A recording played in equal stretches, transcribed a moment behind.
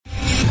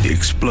the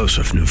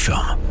explosive new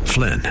film,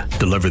 Flynn,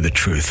 deliver the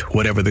truth,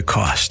 whatever the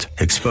cost,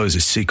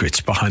 exposes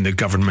secrets behind the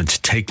government's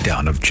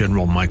takedown of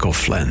General Michael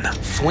Flynn.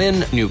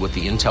 Flynn knew what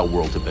the intel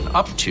world had been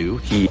up to.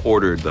 He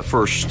ordered the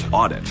first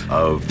audit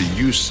of the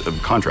use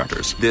of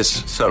contractors.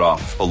 This set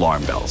off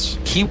alarm bells.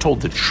 He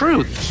told the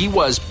truth. He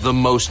was the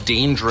most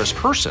dangerous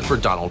person for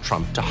Donald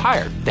Trump to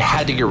hire. They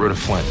had to get rid of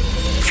Flynn.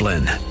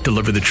 Flynn,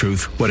 deliver the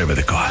truth, whatever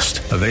the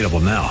cost. Available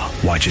now.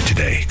 Watch it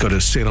today. Go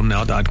to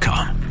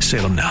salemnow.com.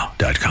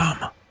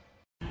 salemnow.com.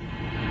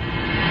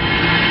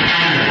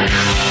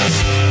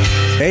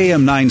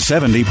 AM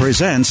 970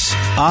 presents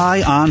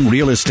Eye on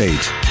Real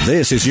Estate.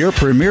 This is your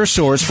premier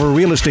source for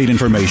real estate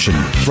information.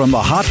 From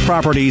the hot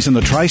properties in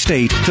the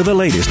tri-state to the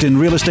latest in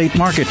real estate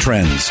market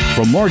trends.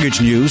 From mortgage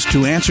news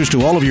to answers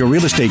to all of your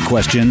real estate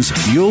questions,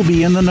 you'll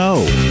be in the know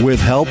with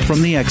help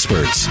from the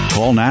experts.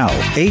 Call now,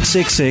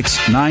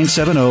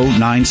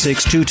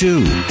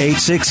 866-970-9622.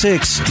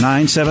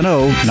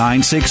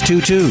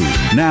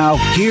 866-970-9622. Now,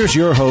 here's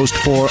your host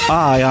for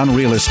Eye on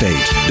Real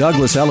Estate,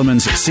 Douglas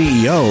Elliman's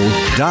CEO,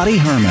 Dottie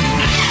Herman.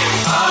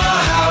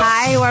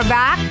 Hi, we're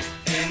back,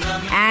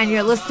 and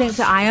you're listening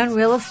to Eye on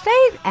Real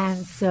Estate,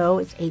 and so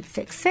it's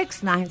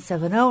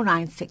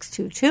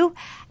 866-970-9622,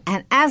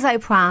 and as I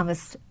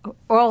promised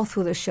all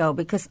through the show,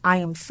 because I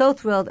am so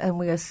thrilled and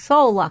we are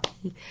so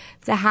lucky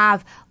to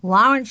have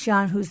Lawrence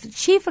Yun, who's the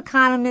chief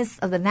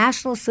economist of the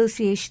National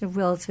Association of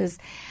Realtors.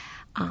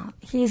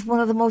 He's one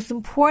of the most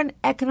important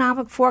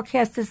economic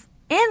forecasters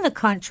in the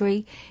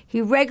country.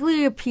 He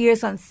regularly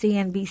appears on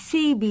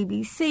CNBC,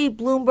 BBC,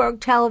 Bloomberg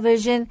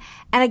Television.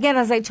 And again,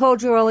 as I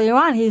told you earlier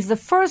on, he's the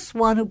first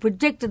one who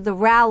predicted the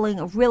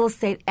rallying of real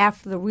estate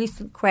after the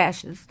recent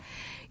crashes.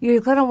 You're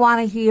going to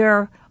want to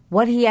hear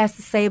what he has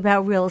to say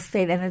about real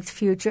estate and its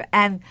future.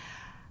 And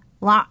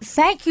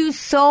thank you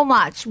so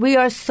much. We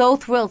are so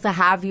thrilled to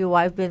have you.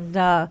 I've been,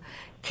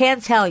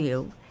 can't tell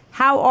you.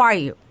 How are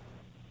you?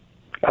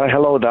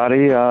 Hello,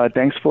 Dottie.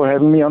 Thanks for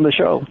having me on the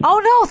show.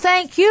 Oh, no,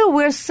 thank you.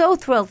 We're so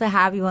thrilled to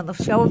have you on the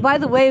show. And by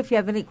the way, if you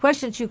have any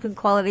questions, you can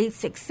call at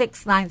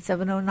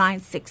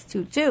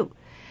 866-970-9622.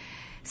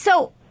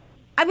 So,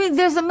 I mean,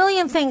 there's a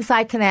million things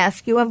I can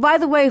ask you. And by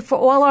the way, for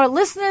all our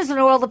listeners and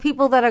all the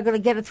people that are going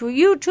to get it through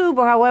YouTube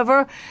or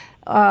however,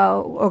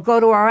 or go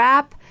to our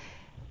app,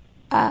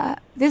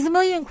 there's a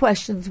million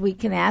questions we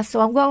can ask.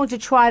 So I'm going to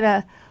try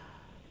to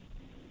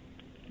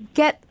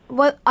get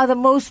what are the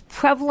most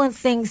prevalent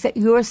things that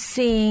you're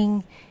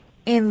seeing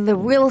in the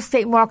real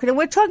estate market. And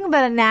we're talking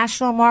about a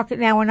national market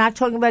now. We're not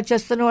talking about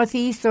just the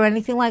Northeast or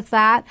anything like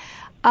that.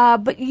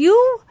 But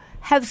you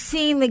have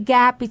seen the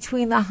gap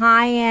between the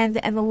high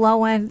end and the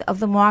low end of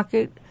the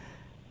market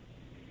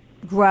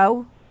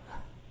grow.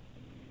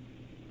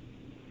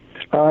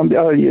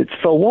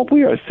 So what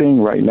we are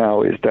seeing right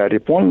now is that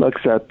if one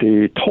looks at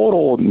the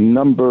total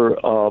number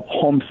of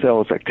home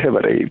sales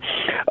activity,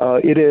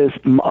 it is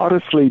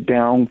modestly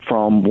down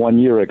from 1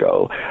 year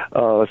ago.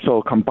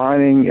 So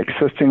combining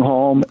existing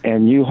home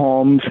and new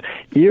homes,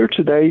 year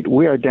to date,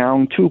 we are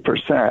down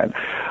 2%.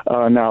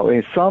 Now,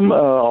 some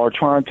are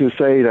trying to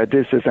say that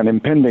this is an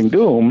impending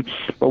doom,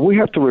 but we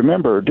have to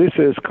remember this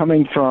is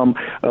coming from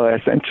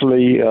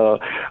essentially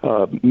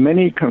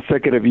many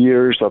consecutive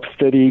years of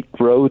steady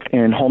growth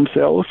in home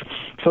sales.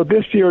 So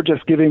this year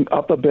just giving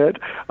up a bit,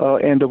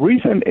 and the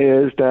reason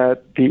is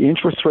that the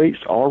interest rates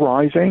are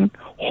rising.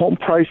 Home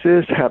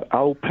prices have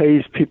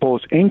outpaced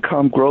people's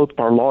income growth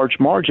by a large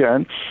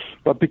margin.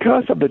 But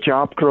because of the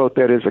job growth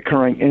that is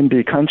occurring in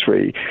the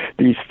country,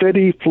 the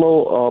steady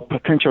flow of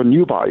potential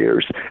new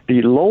buyers,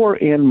 the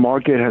lower-end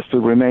market has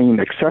to remain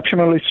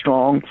exceptionally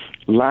strong,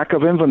 lack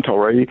of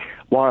inventory,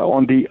 while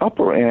on the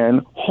upper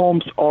end,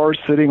 homes are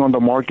sitting on the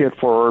market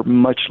for a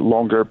much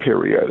longer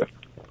period.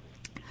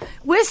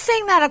 We're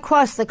seeing that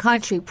across the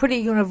country pretty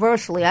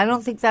universally. I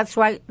don't think that's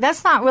right.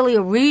 That's not really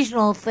a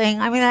regional thing.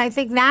 I mean, I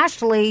think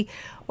nationally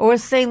we're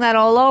seeing that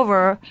all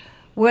over,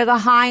 where the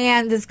high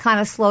end is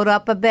kind of slowed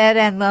up a bit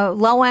and the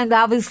low end,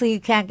 obviously, you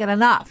can't get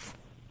enough.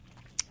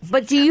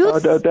 But do you...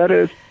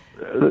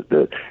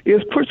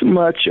 It's pretty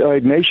much a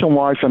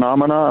nationwide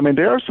phenomena. I mean,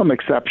 there are some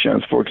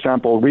exceptions. For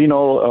example,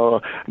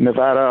 Reno,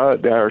 Nevada,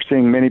 they are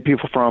seeing many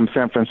people from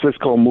San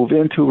Francisco move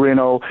into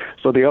Reno,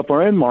 so the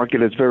upper-end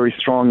market is very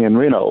strong in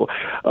Reno.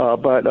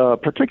 But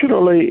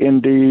particularly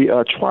in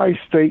the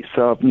tri-states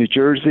of New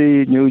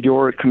Jersey, New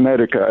York,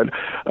 Connecticut,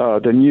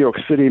 the New York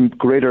City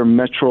greater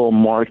metro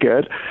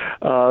market,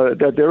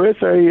 that there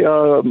is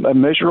a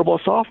measurable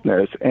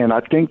softness. And I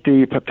think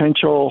the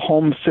potential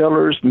home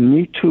sellers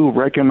need to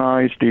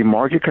recognize the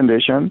market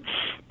condition,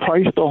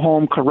 price the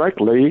home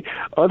correctly.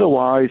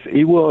 Otherwise,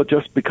 it will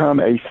just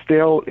become a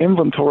stale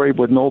inventory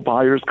with no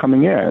buyers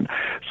coming in.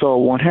 So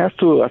one has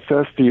to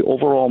assess the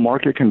overall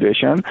market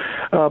condition.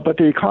 But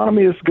the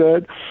economy is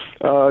good.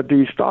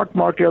 The stock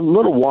market a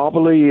little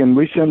wobbly in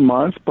recent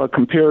months, but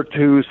compared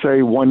to,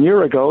 say, 1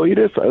 year ago, it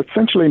is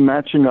essentially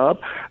matching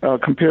up.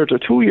 Compared to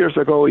 2 years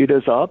ago, it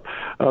is up.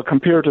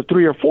 Compared to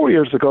 3 or 4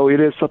 years ago,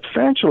 it is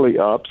substantially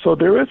up. So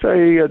there is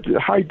a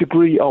high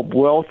degree of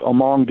wealth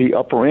among the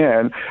upper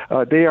end.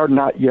 They are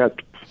not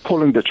yet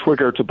pulling the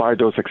trigger to buy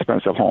those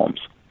expensive homes.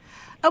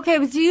 Okay,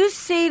 but do you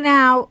see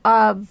now,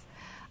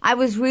 I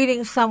was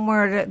reading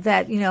somewhere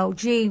that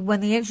when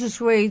the interest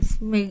rates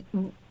reach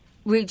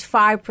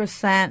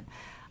 5%,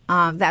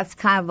 that's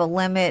kind of a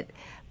limit.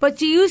 But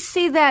do you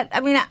see that?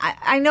 I mean,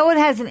 I know it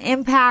has an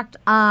impact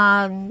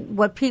on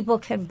what people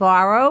can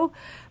borrow,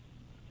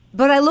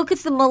 but I look at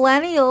the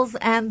millennials,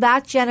 and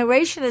that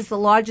generation is the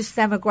largest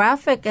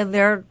demographic, and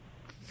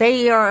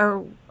they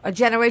are a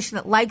generation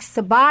that likes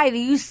to buy. Do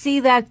you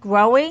see that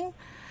growing?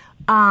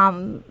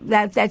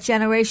 That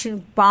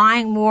generation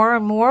buying more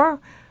and more,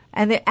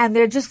 and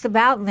they're just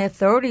about in their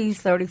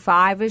 30s,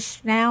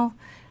 35-ish now.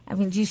 I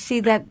mean, do you see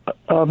that?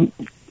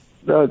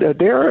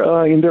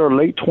 They're in their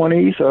late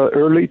 20s,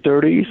 early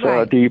 30s,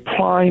 right. The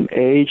prime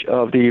age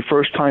of the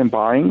first-time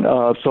buying.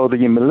 So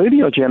the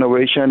millennial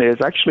generation is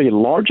actually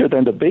larger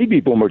than the baby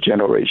boomer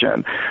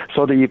generation.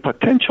 So the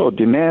potential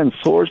demand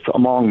source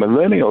among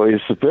millennials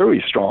is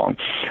very strong.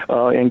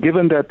 And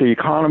given that the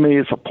economy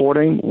is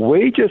supporting,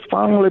 wages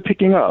finally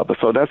picking up.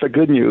 So that's a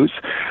good news.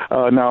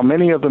 Now,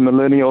 many of the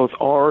millennials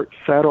are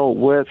settled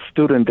with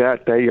student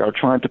debt they are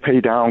trying to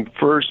pay down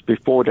first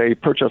before they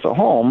purchase a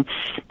home.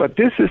 But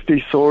this is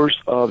the source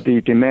of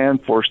the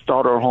demand for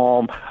starter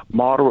home,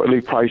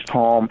 moderately priced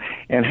home,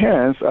 and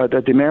hence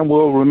the demand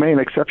will remain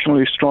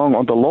exceptionally strong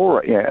on the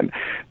lower end.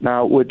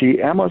 Now, with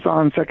the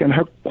Amazon second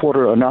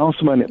headquarter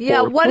announcement,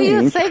 what do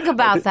you think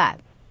about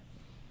that?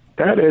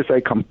 That is a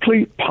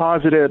complete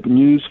positive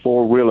news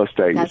for real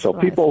estate. That's so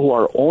right. People who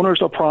are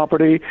owners of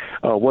property,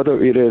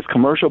 whether it is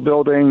commercial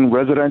building,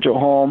 residential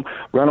home,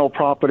 rental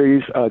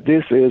properties,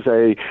 this is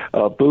a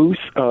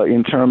boost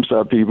in terms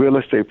of the real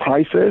estate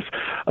prices.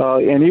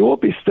 And it will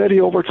be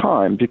steady over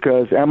time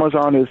because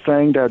Amazon is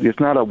saying that it's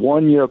not a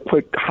one-year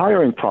quick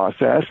hiring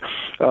process,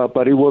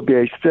 but it will be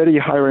a steady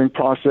hiring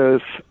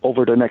process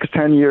over the next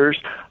 10 years,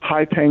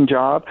 high-paying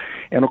job.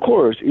 And, of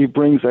course, it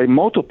brings a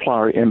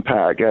multiplier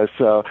impact. As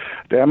the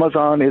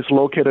Amazon is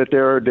located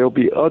there, there will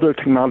be other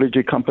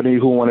technology companies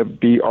who want to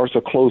be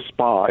also close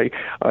by.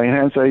 And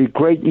hence, a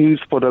great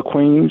news for the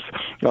Queens,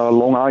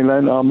 Long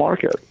Island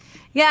market.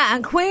 Yeah,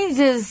 and Queens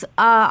is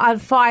on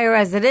fire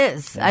as it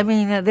is. I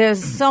mean,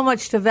 there's so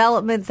much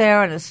development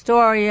there in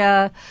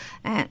Astoria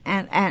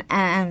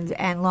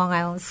and Long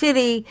Island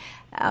City.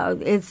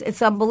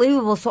 It's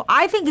unbelievable. So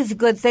I think it's a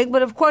good thing.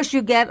 But of course,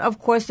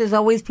 there's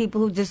always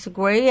people who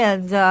disagree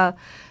and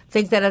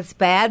think that it's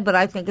bad. But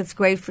I think it's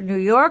great for New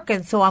York.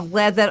 And so I'm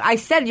glad that I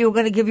said you were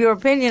going to give your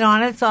opinion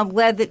on it. So I'm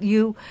glad that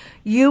you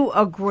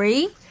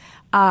agree.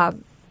 So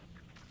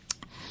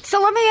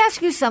let me ask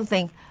you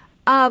something.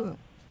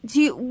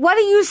 What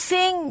are you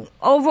seeing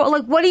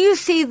what do you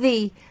see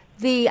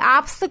the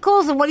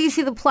obstacles and what do you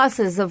see the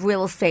pluses of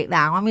real estate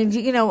now? I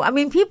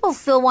mean, people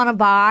still want to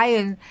buy,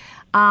 and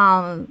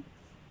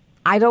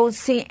I don't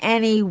see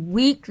any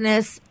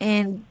weakness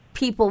in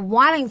people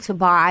wanting to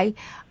buy.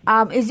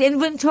 Is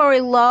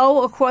inventory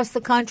low across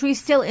the country,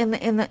 still in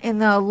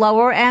the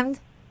lower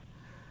end?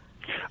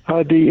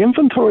 The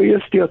inventory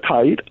is still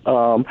tight,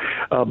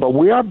 but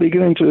we are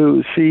beginning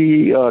to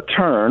see a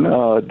turn.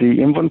 The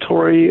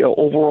inventory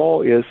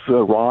overall is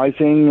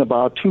rising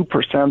about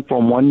 2%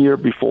 from 1 year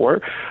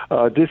before.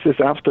 This is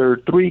after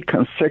 3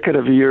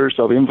 consecutive years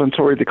of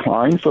inventory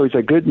decline, so it's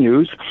a good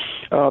news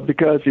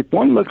because if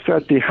one looks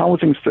at the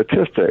housing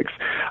statistics,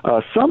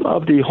 some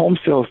of the home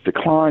sales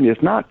decline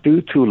is not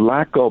due to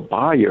lack of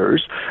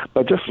buyers,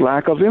 but just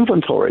lack of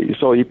inventory.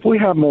 So if we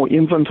have more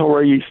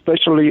inventory,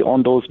 especially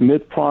on those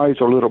mid-price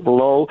or little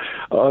below,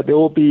 there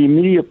will be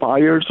immediate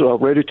buyers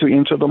ready to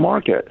enter the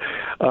market.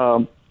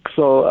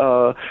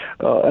 So,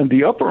 and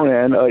the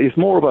upper end is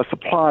more of a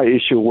supply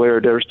issue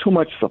where there's too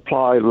much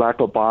supply,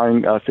 lack of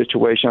buying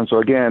situation. So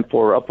again,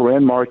 for upper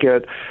end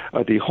market,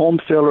 the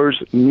home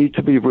sellers need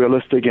to be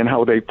realistic in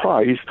how they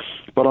price.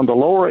 But on the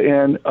lower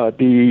end,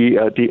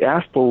 the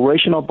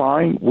aspirational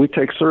buying, we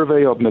take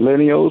survey of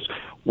millennials.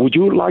 Would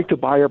you like to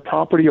buy a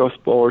property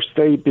or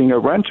stay being a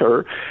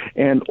renter?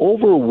 And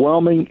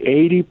overwhelming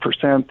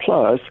 80%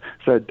 plus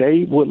said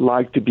they would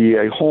like to be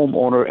a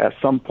homeowner at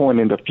some point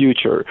in the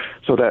future.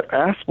 So that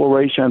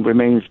aspiration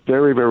remains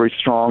very, very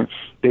strong.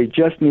 They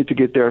just need to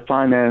get their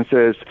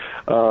finances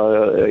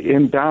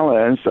in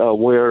balance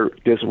where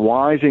this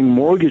rising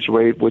mortgage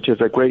rate, which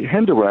is a great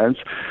hindrance,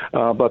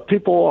 but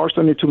people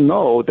also need to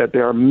know that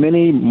there are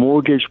many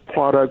mortgage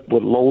products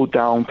with low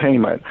down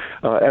payment.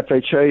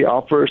 FHA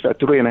offers at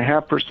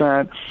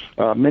 3.5%.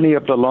 Many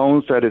of the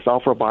loans that is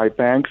offered by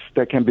banks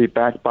that can be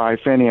backed by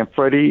Fannie and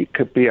Freddie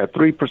could be at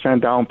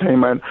 3% down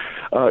payment.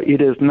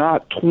 It is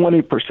not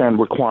 20%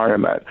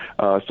 requirement.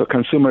 So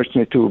consumers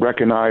need to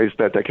recognize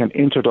that they can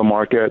enter the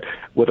market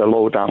with a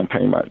low down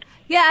payment.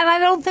 Yeah, and I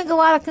don't think a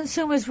lot of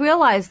consumers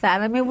realize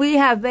that. I mean,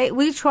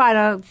 we try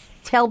to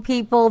tell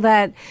people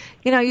that,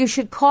 you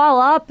should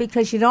call up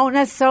because you don't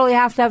necessarily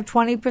have to have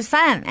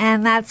 20%,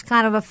 and that's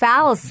kind of a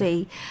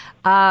fallacy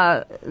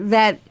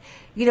that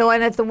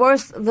and at the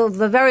worst,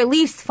 the very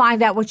least,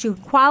 find out what you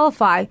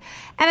qualify.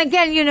 And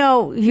again, you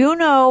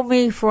know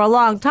me for a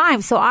long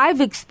time, so I've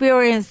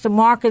experienced the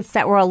markets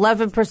that were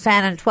 11%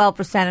 and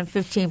 12% and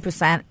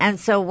 15%. And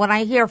so when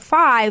I hear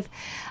 5%,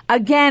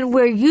 again,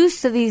 we're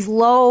used to these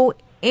low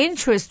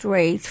interest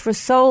rates for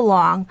so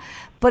long.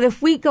 But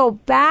if we go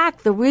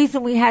back, the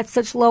reason we had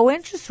such low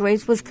interest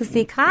rates was because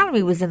the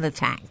economy was in the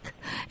tank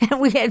and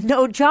we had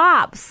no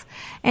jobs.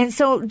 And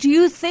so do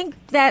you think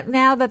that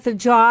now that the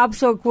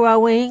jobs are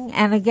growing,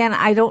 and again,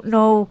 I don't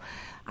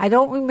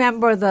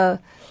remember the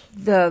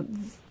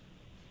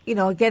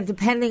again,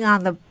 depending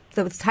on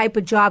the type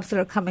of jobs that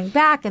are coming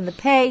back and the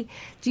pay,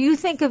 do you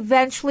think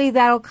eventually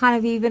that'll kind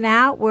of even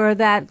out where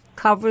that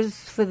covers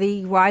for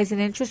the rise in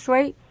interest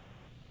rate?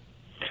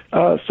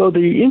 So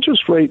the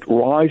interest rate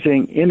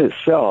rising in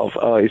itself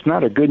is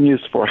not a good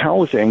news for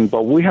housing,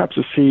 but we have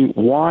to see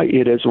why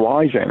it is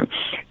rising.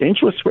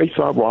 Interest rates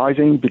are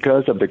rising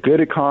because of the good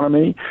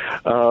economy,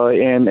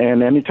 and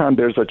anytime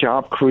there's a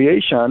job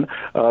creation,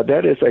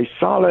 that is a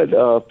solid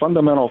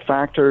fundamental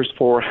factors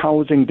for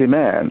housing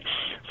demand.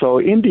 So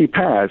in the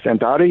past, and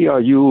Dottie,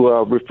 you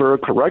refer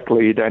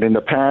correctly that in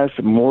the past,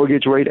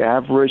 mortgage rate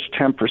averaged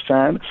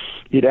 10%.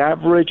 It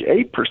averaged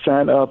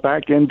 8%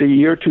 back in the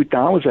year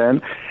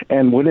 2000,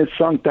 and when it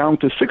sunk down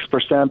to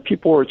 6%,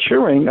 people were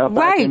cheering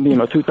back in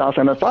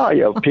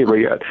 2005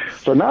 period.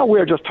 So now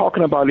we're just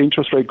talking about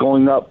interest rate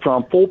going up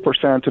from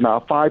 4% to now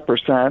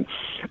 5%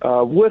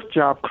 with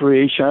job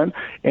creation.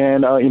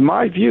 And in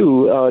my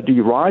view,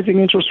 the rising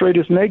interest rate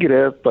is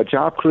negative, but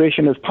job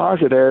creation is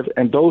positive,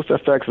 and those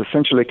effects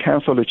essentially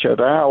cancel each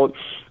other out.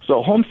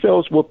 So home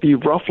sales will be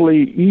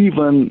roughly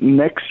even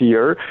next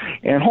year,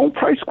 and home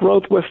price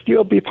growth will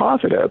still be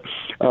positive,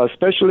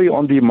 especially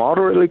on the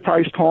moderately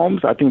priced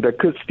homes. I think there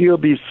could still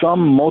be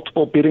some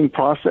multiple bidding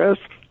process,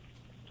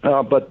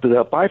 but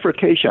the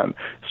bifurcation,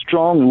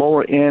 strong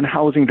lower-end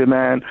housing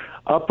demand,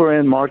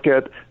 upper-end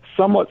market,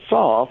 somewhat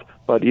soft,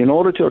 but in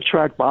order to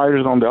attract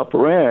buyers on the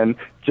upper end,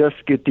 just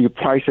get the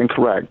pricing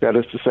correct. That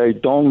is to say,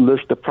 don't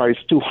list the price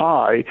too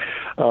high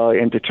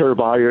and deter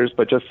buyers,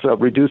 but just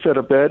reduce it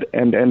a bit,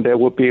 and they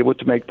will be able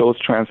to make those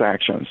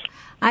transactions.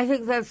 I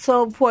think that's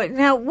so important.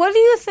 Now, what do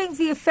you think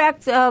the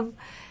effect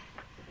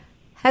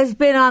has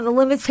been on the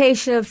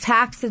limitation of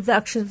tax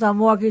deductions on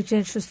mortgage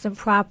interest and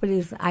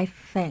properties, I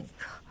think,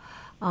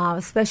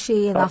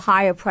 especially in the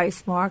higher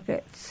price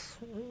markets?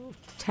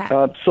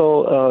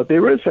 So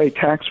there is a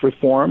tax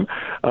reform.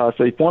 So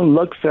if one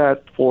looks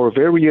at for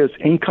various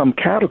income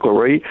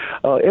category,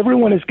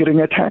 everyone is getting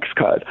a tax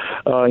cut.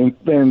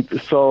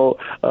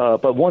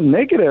 But one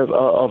negative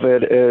of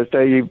it is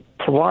they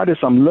provided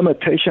some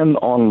limitation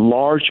on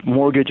large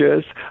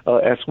mortgages,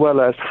 as well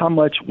as how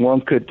much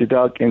one could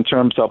deduct in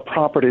terms of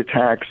property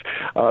tax,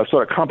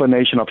 sort of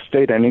combination of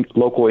state and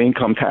local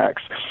income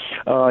tax.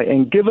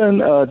 And given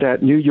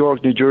that New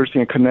York, New Jersey,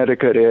 and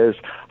Connecticut is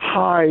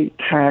high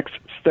tax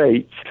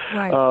states,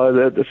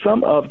 right.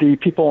 Some of the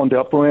people on the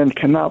upper end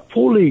cannot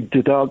fully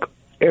deduct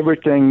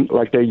everything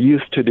like they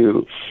used to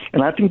do.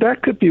 And I think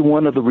that could be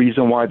one of the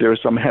reasons why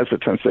there's some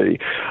hesitancy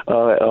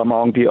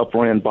among the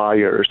upper end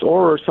buyers,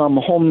 or some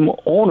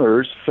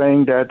homeowners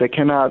saying that they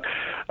cannot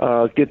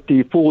get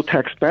the full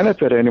tax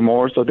benefit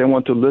anymore, so they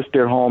want to list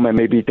their home and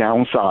maybe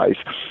downsize.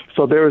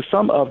 So there is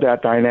some of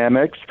that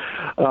dynamics,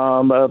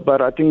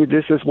 but I think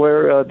this is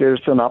where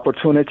there's an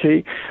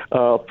opportunity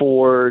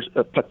for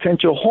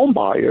potential home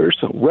buyers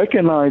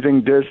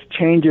recognizing this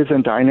changes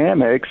in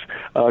dynamics,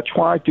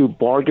 try to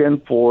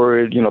bargain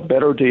for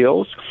better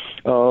deals.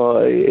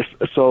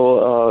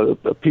 So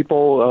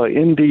people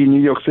in the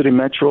New York City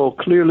Metro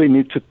clearly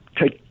need to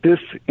take this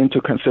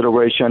into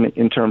consideration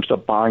in terms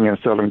of buying and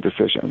selling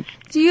decisions.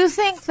 Do you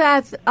think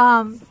that,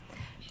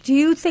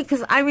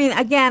 because I mean,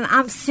 again,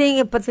 I'm seeing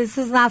it, but this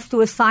is not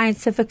through a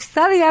scientific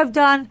study I've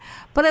done,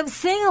 but I'm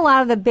seeing a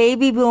lot of the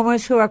baby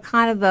boomers who are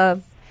kind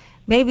of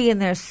maybe in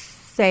their,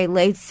 say,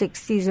 late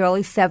 60s,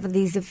 early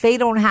 70s, if they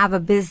don't have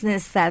a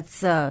business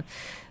that's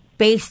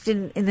based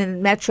in the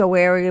metro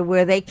area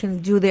where they can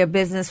do their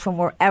business from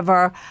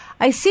wherever,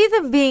 I see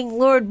them being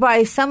lured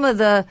by some of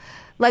the,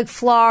 like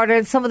Florida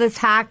and some of the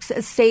tax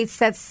states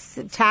that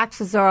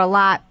taxes are a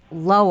lot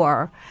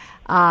lower.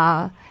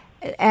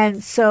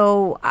 And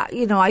so,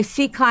 I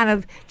see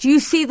do you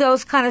see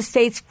those kind of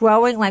states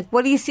growing? Like,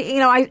 what do you see?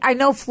 I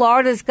know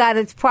Florida's got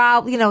its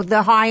problem,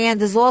 the high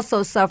end is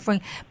also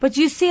suffering, but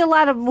do you see a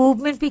lot of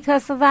movement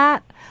because of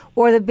that?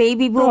 Or the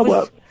baby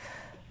boomers?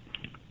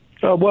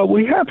 Well,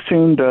 we have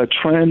seen the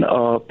trend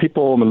of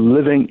people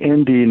living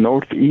in the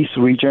Northeast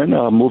region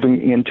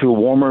moving into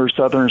warmer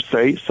southern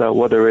states,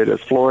 whether it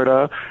is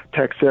Florida,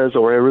 Texas,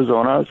 or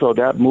Arizona. So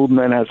that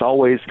movement has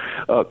always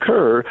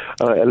occurred,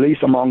 at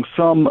least among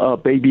some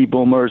baby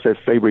boomers as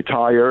they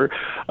retire.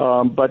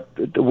 But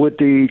with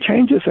the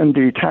changes in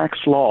the tax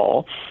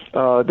law,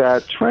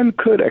 that trend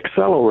could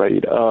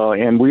accelerate.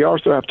 And we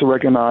also have to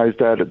recognize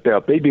that the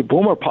baby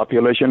boomer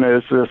population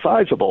is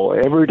sizable.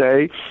 Every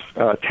day,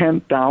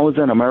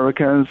 10,000 Americans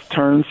Americans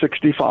turn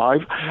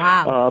 65.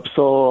 Wow.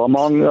 So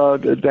among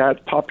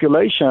that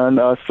population,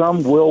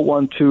 some will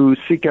want to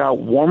seek out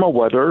warmer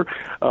weather,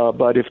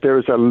 but if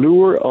there's a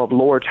lure of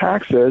lower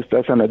taxes,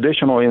 that's an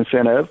additional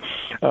incentive.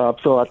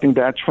 So I think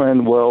that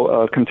trend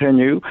will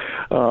continue.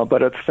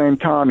 But at the same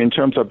time, in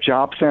terms of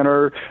job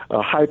center,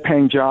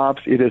 high-paying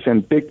jobs, it is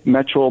in big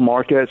metro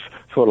markets,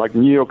 so like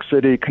New York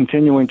City,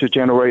 continuing to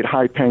generate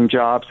high-paying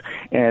jobs,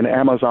 and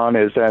Amazon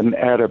is an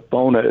added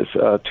bonus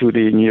to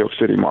the New York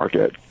City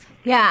market.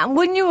 Yeah, and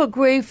wouldn't you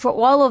agree for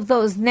all of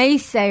those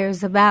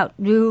naysayers about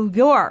New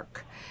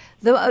York?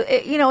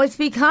 It's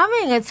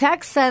becoming a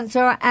tech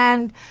center,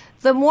 and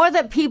the more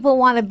that people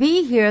want to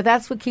be here,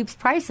 that's what keeps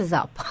prices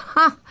up.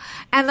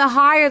 And the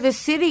higher the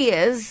city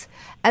is,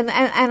 and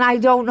I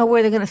don't know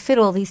where they're going to fit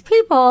all these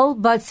people,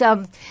 but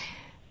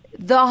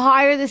the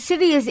higher the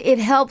city is, it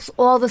helps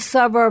all the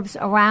suburbs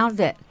around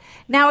it.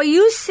 Now, are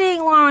you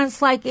seeing,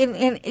 Lawrence, like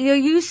are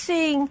you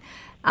seeing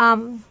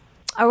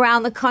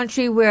around the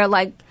country where,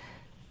 like,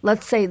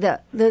 let's say the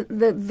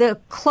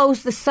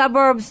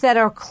suburbs that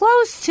are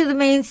close to the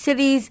main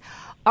cities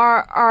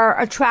are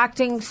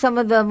attracting some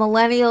of the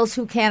millennials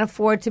who can't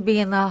afford to be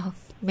in the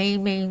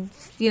main,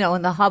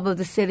 in the hub of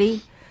the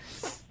city?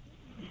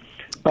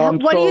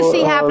 What do you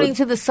see happening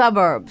to the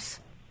suburbs?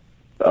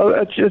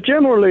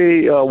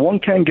 Generally, one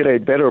can get a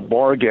better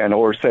bargain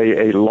or,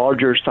 say, a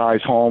larger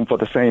size home for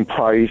the same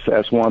price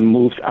as one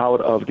moves out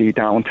of the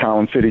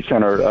downtown city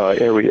center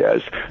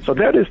areas. So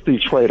that is the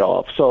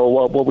trade-off. So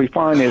what we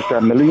find is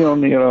that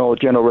millennial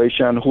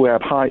generation who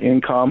have high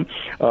income,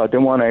 they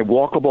want a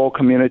walkable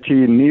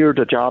community near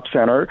the job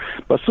center.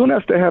 But as soon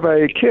as they have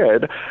a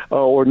kid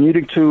or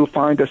needing to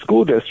find a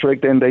school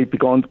district, then they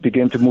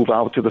begin to move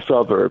out to the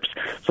suburbs.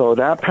 So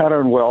that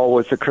pattern will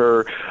always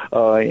occur,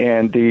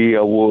 and the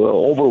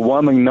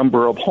overwhelming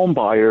number of home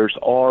buyers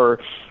are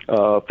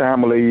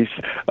families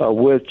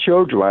with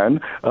children,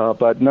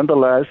 but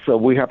nonetheless,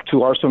 we have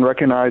to also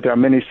recognize there are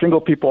many single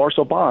people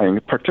also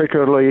buying,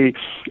 particularly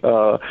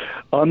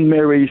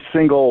unmarried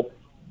single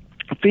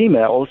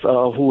females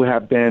who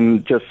have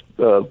been just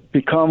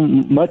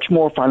become much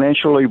more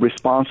financially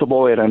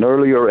responsible at an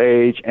earlier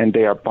age, and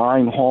they are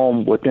buying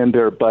home within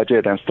their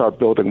budget and start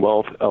building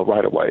wealth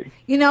right away.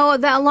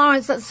 That,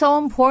 Lawrence, that's so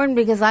important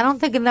because I don't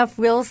think enough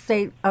real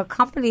estate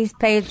companies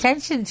pay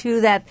attention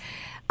to that.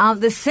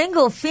 The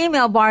single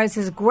female buyers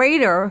is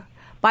greater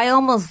by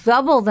almost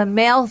double the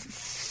male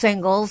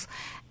singles,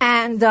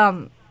 and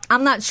I'm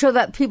not sure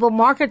that people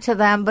market to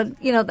them, but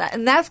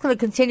and that's going to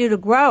continue to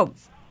grow,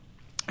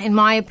 in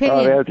my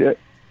opinion.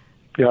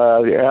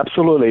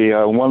 Absolutely.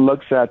 One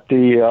looks at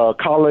the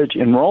college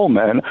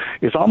enrollment,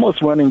 it's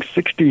almost running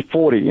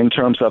 60-40 in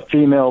terms of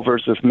female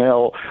versus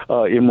male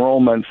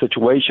enrollment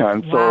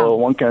situation. Wow. So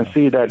one can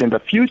see that in the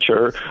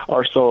future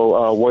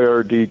also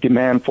where the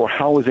demand for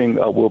housing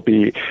will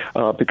be,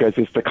 because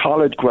it's the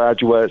college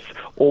graduates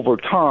over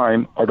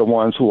time are the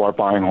ones who are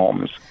buying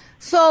homes.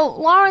 So,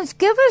 Lawrence,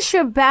 give us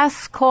your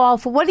best call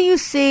for what do you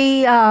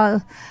see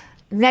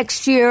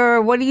next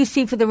year? What do you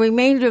see for the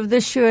remainder of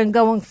this year and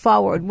going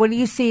forward? What do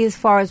you see as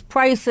far as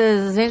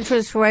prices,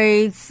 interest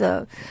rates,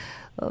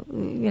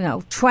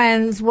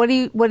 trends? What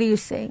are you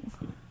seeing?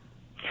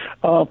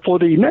 For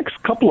the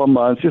next couple of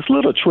months, it's a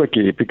little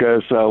tricky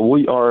because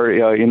we are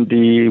in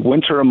the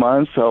winter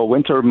months.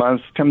 Winter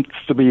months tends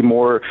to be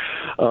more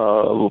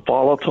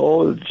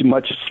volatile,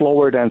 much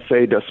slower than,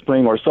 say, the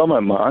spring or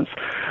summer months.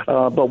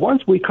 But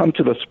once we come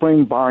to the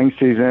spring buying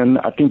season,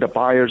 I think the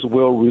buyers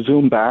will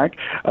resume back.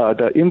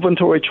 The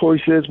inventory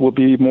choices will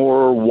be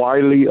more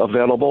widely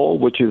available,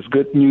 which is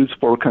good news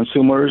for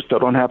consumers. They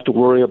don't have to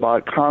worry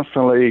about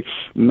constantly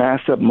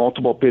massive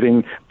multiple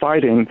bidding,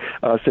 fighting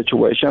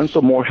situations,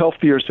 so more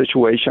healthier situation.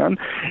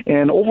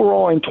 And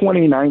overall in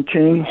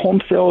 2019,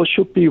 home sales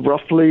should be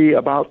roughly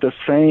about the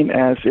same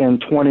as in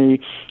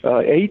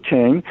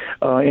 2018.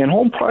 And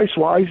home price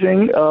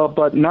rising,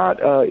 but not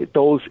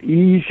those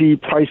easy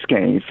price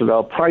gains. So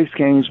the price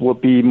gains will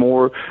be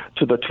more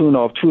to the tune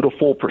of 2 to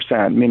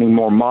 4%, meaning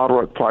more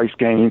moderate price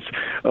gains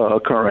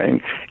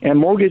occurring. And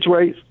mortgage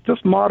rates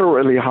just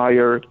moderately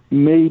higher,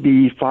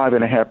 maybe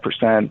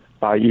 5.5%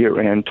 by year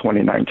end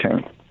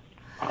 2019.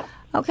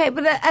 Okay,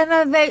 but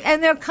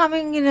they're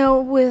coming,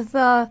 with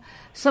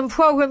some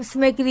programs to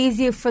make it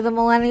easier for the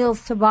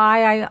millennials to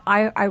buy.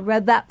 I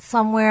read that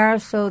somewhere.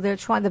 So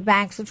the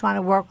banks are trying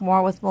to work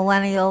more with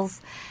millennials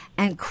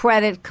and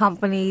credit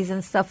companies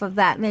and stuff of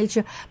that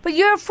nature. But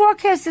your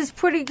forecast is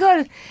pretty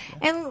good.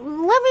 And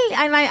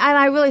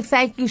I really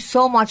thank you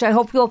so much. I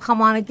hope you'll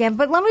come on again.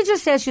 But let me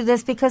just ask you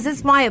this, because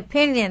it's my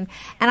opinion,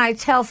 and I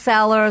tell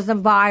sellers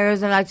and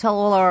buyers, and I tell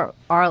all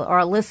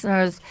our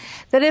listeners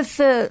that if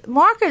the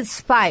market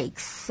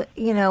spikes,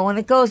 when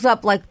it goes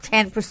up like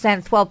 10%,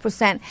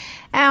 12%,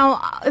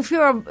 now if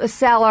you're a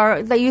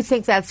seller, that you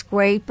think that's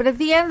great, but at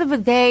the end of the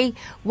day,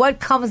 what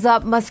comes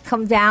up must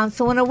come down.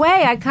 So in a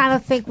way, I kind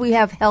of think we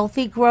have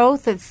healthy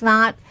growth. It's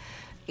not,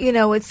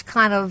 it's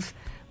kind of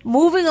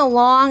moving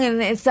along,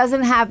 and it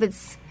doesn't have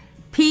its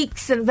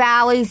peaks and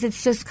valleys.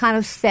 It's just kind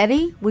of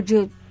steady. Would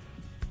you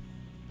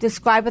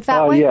describe it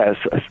that way? Yes.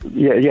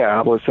 Yeah.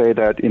 I would say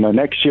that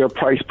next year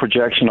price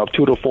projection of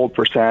 2 to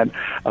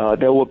 4%.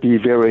 There will be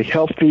very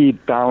healthy,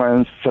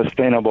 balanced,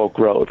 sustainable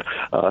growth.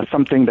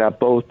 Something that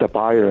both the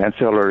buyer and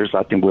sellers,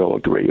 I think, will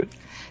agree with.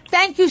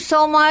 Thank you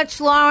so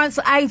much, Lawrence.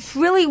 I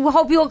really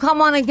hope you'll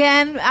come on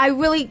again.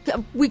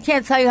 We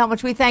can't tell you how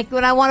much we thank you,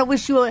 and I want to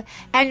wish you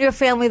and your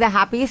family the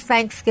happiest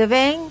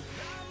Thanksgiving,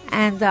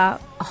 and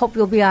hope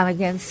you'll be on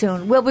again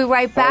soon. We'll be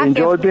right back. I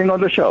enjoyed being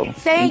on the show.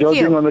 Thank you.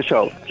 Enjoyed being on the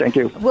show. Thank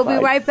you. We'll Bye.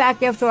 be right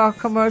back after our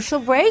commercial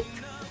break.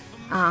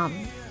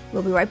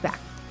 We'll be right back.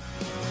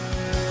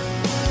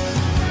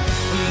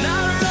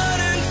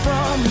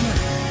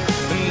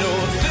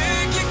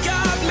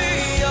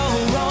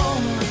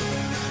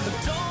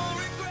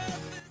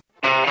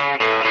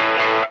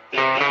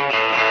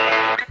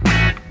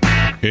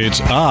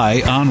 It's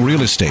Eye on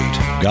Real Estate.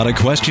 Got a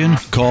question?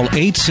 Call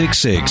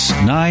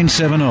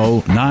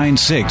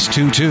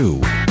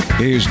 866-970-9622.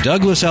 Here's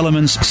Douglas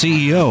Elliman's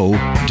CEO,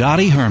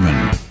 Dottie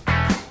Herman.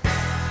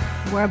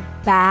 We're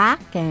back,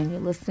 and you're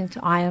listening to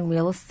Eye on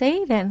Real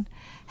Estate. And,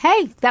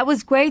 hey, that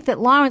was great that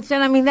Lawrence,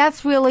 and I mean,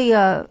 that's really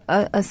a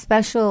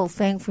special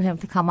thing for him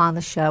to come on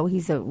the show.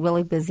 He's a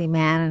really busy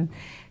man, and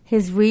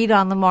his read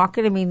on the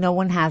market, I mean, no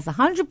one has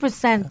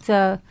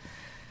 100%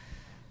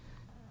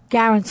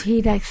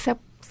 guaranteed except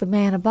the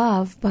man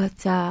above,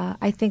 but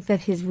I think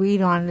that his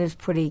read on it is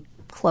pretty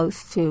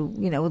close to,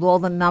 with all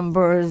the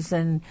numbers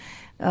and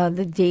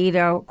the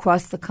data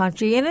across the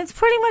country, and it's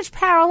pretty much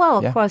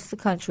parallel across the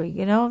country.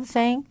 You know what I'm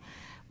saying?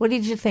 What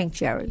did you think,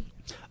 Jerry?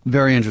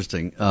 Very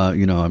interesting. I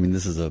mean,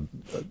 this is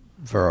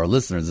for our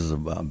listeners, this is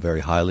a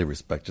very highly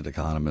respected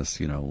economist.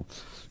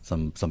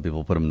 Some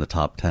people put him in the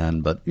top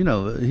 10, but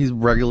he's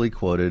regularly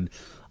quoted.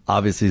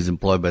 Obviously, he's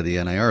employed by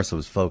the NAR, so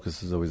his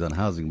focus is always on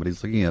housing, but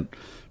he's looking at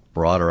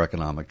broader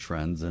economic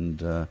trends,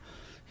 and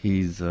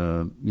he's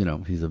a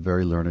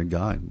very learned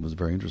guy. It was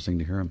very interesting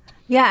to hear him.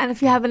 Yeah, and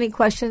if you have any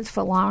questions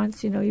for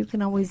Lawrence, you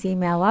can always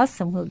email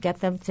us, and we'll get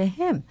them to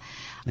him.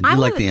 And you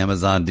like the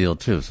Amazon deal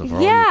too, so for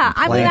all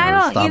I mean, I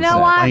don't. You know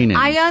what? complaining.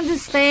 I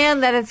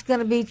understand that it's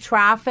going to be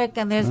traffic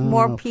and there's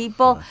more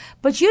people,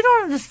 but you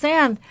don't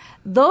understand.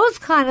 Those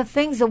kind of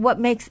things are what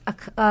makes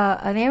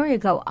an area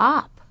go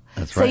up.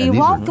 That's so right. you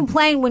won't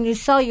complain when you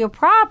sell your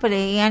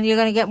property, and you're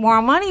going to get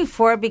more money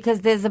for it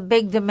because there's a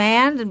big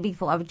demand and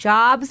people have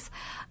jobs.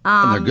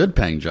 And they're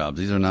good-paying jobs.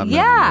 These are not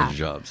minimum wage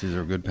jobs. These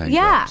are good-paying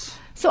jobs.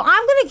 So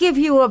I'm going to give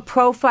you a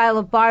profile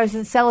of buyers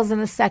and sellers in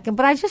a second,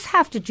 but I just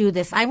have to do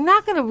this. I'm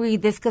not going to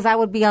read this because I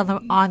would be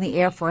on the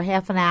air for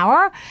half an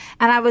hour,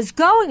 and I was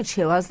going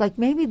to. I was like,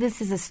 maybe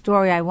this is a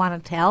story I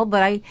want to tell,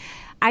 but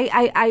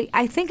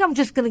I think I'm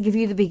just going to give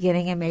you the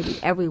beginning, and maybe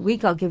every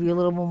week I'll give you a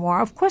little more.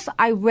 Of course,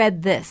 I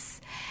read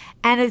this,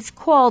 and it's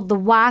called The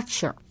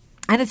Watcher.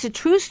 And it's a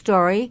true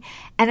story,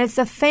 and it's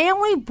a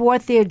family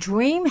bought their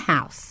dream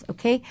house,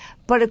 okay?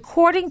 But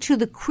according to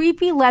the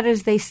creepy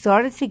letters they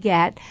started to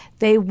get,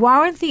 they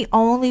weren't the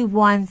only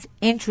ones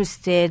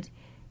interested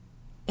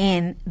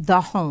in the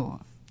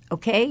home,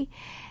 okay?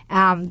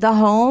 The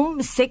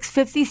home,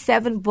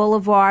 657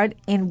 Boulevard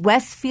in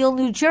Westfield,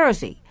 New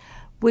Jersey,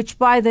 which,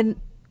 by the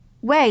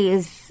way,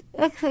 is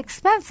an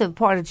expensive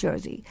part of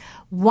Jersey.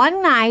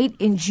 One night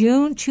in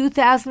June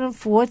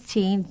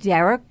 2014,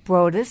 Derek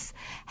Brodus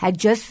had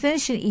just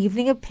finished an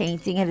evening of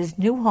painting at his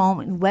new home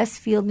in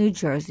Westfield, New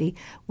Jersey,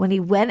 when he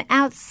went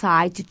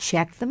outside to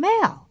check the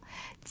mail.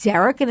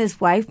 Derek and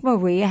his wife,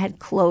 Maria, had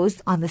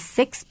closed on the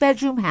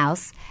 6-bedroom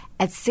house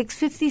at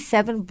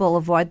 657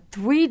 Boulevard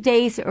 3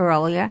 days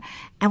earlier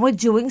and were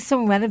doing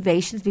some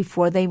renovations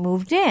before they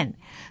moved in.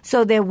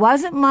 So there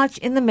wasn't much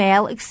in the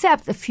mail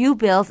except a few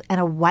bills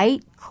and a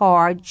white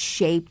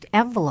card-shaped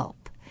envelope.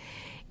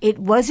 It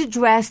was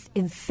addressed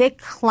in thick,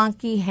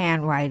 clunky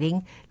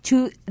handwriting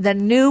to the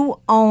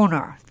new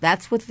owner.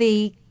 That's what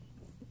the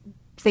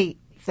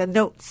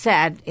note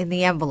said in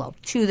the envelope,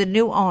 to the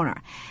new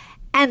owner.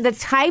 And the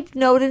typed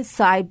note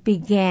inside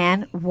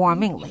began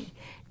warmingly.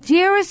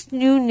 Dearest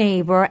new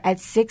neighbor at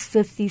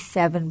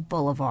 657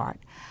 Boulevard,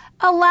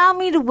 allow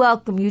me to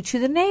welcome you to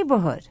the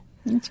neighborhood.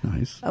 That's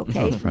nice.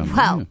 Okay. Friendly,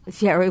 well,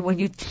 Jerry, when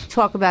you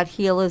talk about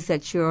healers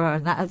that you're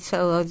not,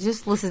 so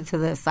just listen to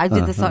this. I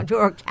did this on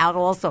your account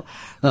also.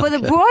 For the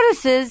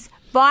Broaduses,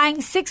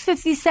 buying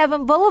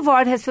 657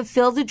 Boulevard has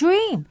fulfilled a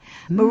dream.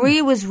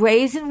 Maria was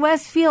raised in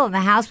Westfield, and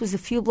the house was a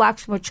few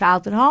blocks from her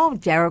childhood home.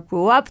 Derek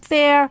grew up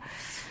there,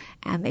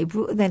 and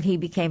then he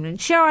became in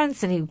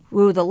insurance, and he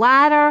grew the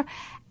ladder,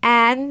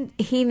 and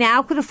he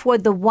now could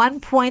afford the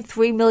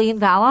 $1.3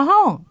 million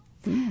home.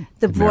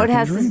 The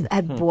Broadhouses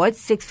had bought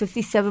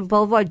 657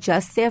 Boulevard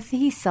just after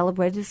he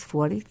celebrated his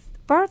 40th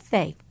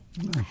birthday.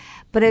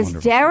 But as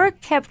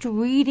Derek kept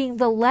reading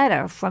the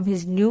letter from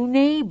his new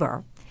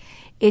neighbor,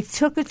 it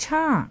took a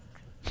turn.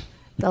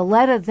 The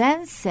letter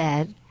then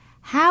said,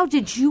 "How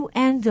did you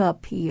end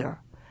up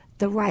here?"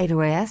 the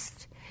writer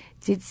asked.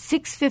 "Did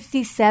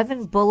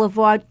 657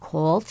 Boulevard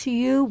call to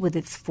you with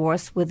its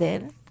force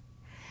within?"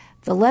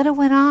 The letter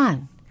went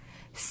on.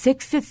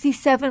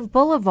 657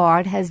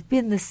 Boulevard has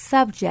been the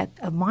subject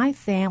of my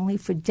family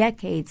for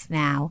decades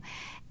now,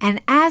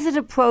 And as it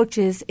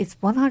approaches its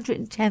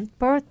 110th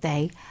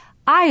birthday,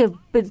 I have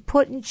been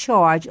put in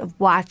charge of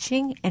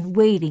watching and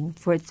waiting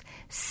for its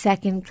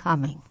second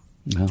coming.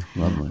 Oh,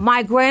 lovely.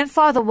 My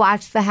grandfather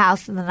watched the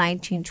house in the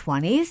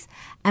 1920s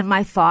and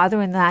my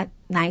father in the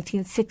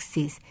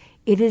 1960s.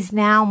 It is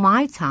now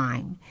my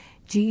time.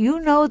 Do you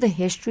know the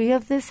history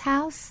of this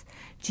house?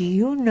 Do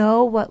you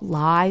know what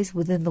lies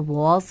within the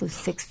walls of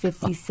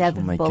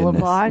 657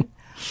 Boulevard?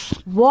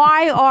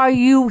 Why are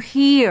you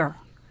here?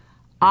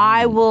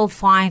 I will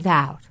find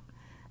out.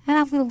 And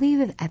I'm going to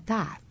leave it at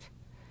that.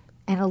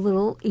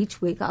 And each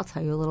week I'll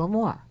tell you a little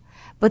more.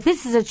 But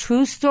this is a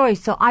true story,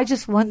 so I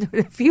just wondered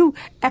if you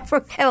ever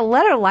get a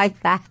letter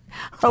like that.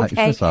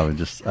 Okay. I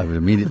would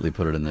immediately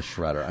put it in the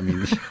shredder. I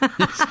mean,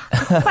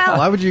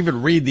 why would you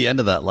even read the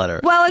end of that letter?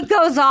 Well, it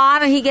goes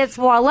on, and he gets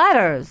more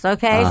letters.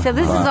 Okay, so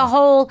this is a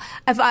whole.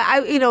 If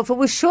if it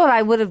was short,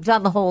 I would have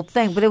done the whole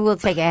thing, but it will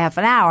take a half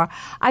an hour.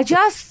 I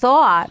just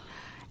thought,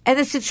 and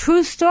it's a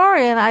true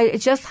story, and it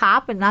just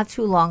happened not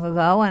too long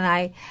ago,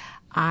 and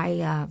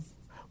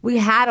we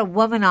had a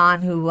woman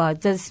on who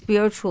does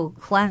spiritual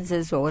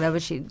cleanses or whatever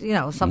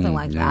something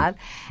like that.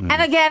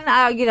 And again,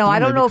 I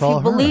don't know if you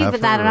believe in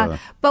that or not,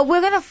 but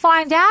we're going to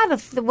find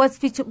out what's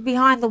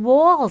behind the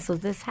walls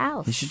of this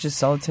house. You should just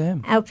sell it to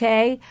him.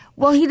 Okay.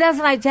 Well, he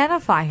doesn't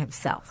identify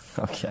himself.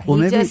 Okay. Well,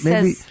 he maybe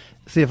says,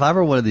 see, if I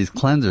were one of these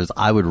cleansers,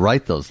 I would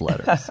write those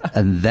letters,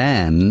 and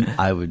then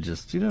I would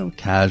just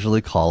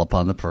casually call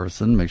upon the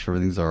person, make sure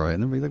everything's all right,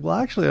 and then be like, well,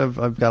 actually,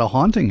 I've got a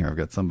haunting here. I've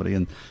got somebody,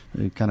 and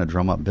you kind of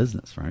drum up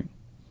business, right?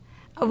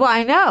 Well,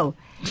 I know,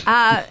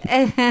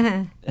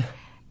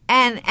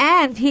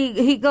 and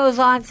he goes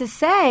on to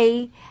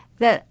say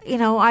that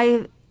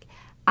do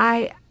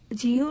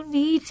you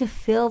need to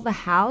fill the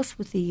house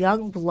with the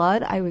young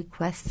blood I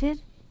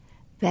requested?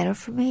 Better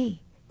for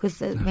me, because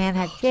the man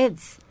had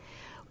kids.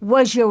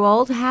 Was your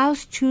old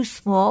house too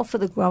small for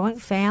the growing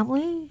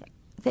family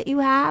that you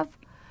have,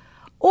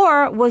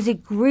 or was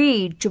it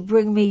greed to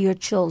bring me your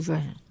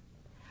children?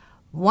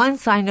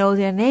 Once I know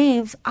their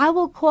names, I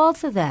will call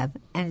to them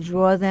and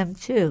draw them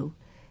to.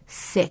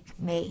 Sick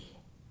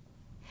me.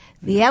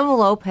 The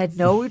envelope had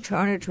no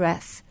return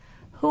address.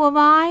 Who am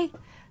I?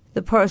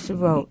 The person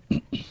wrote.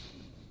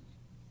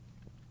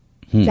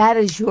 That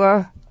is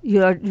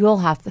you'll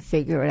have to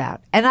figure it out.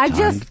 And I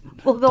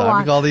will go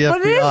on. Call the FBI,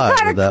 but it is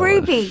kind of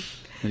creepy.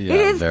 Yeah, it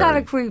is kind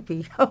of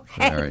creepy,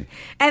 okay? Very.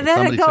 And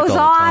then it goes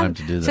on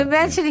to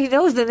mention he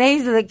knows the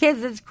names of the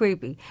kids. It's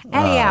creepy.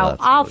 Anyhow,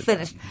 I'll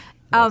finish.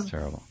 That's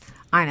terrible.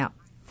 I know.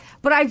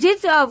 But I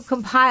did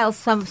compile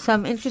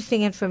some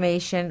interesting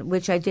information,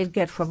 which I did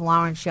get from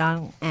Lawrence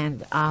Young,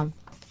 and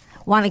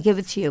want to give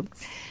it to you.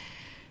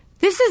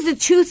 This is the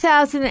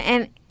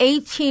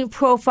 2018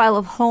 profile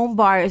of home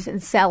buyers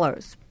and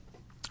sellers.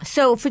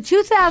 So for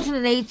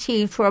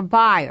 2018, for a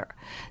buyer,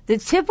 the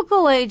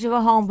typical age of a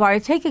home buyer,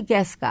 take a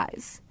guess,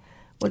 guys.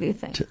 What do you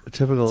think?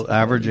 Typical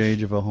average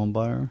age of a home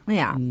buyer?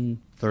 Yeah.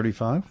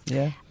 35?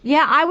 Yeah.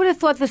 Yeah, I would have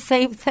thought the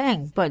same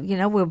thing, but,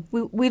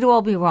 we'd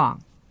all be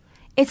wrong.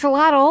 It's a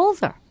lot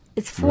older.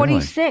 It's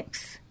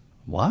 46.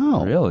 Really?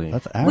 Wow. Really?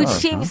 That's average, Which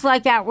seems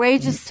like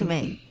outrageous to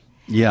me.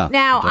 Yeah.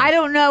 Now, I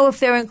don't know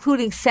if they're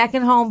including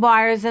second home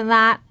buyers in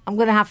that. I'm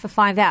going to have to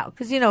find out.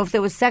 Because, if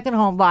there were second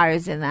home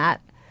buyers in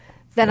that,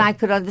 then I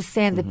could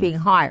understand it being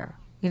higher.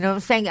 You know what I'm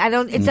saying?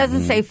 It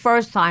doesn't say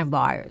first time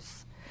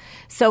buyers.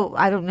 So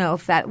I don't know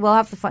if that, we'll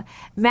have to find.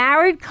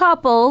 Married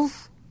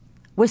couples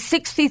were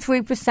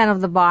 63% of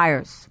the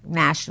buyers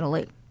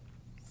nationally.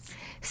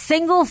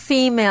 Single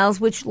females,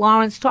 which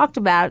Lawrence talked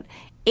about,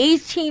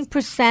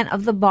 18%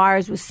 of the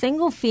buyers were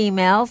single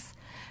females,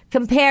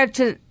 compared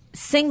to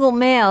single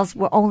males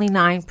were only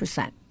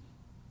 9%.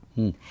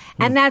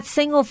 And that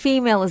single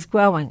female is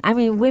growing. I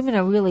mean, women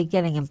are really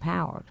getting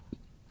empowered.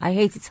 I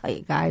hate to tell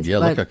you guys. Yeah,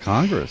 but look at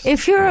Congress.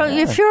 If you're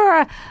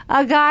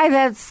a guy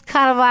that's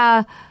kind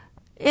of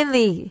in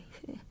the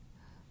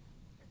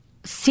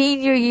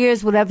senior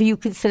years, whatever you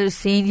consider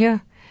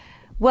senior,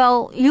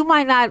 well, you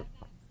might not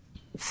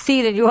see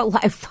it in your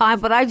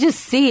lifetime, but I just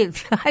see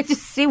it. I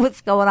just see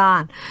what's going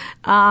on.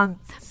 And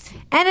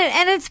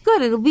it's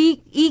good. It'll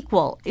be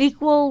equal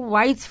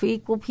rights for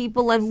equal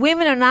people. And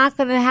women are not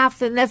going to have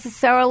to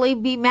necessarily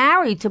be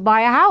married to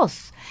buy a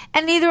house.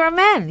 And neither are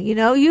men.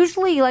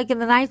 Usually like in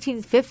the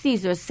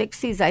 1950s or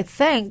 60s, I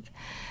think,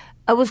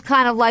 it was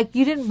kind of like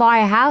you didn't buy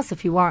a house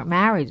if you weren't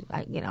married,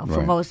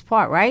 for most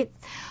part, right?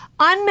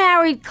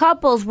 Unmarried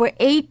couples were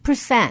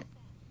 8%.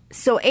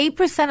 So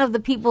 8% of the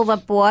people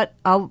that bought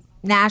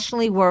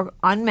nationally were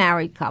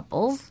unmarried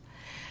couples.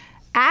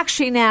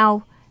 Actually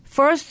now,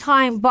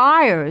 first-time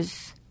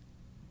buyers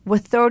were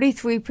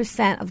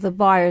 33% of the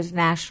buyers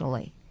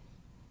nationally.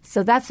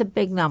 So that's a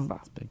big number.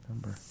 That's a big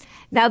number.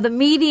 Now, the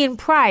median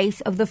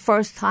price of the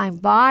first-time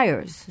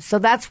buyers, so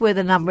that's where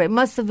the number, it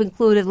must have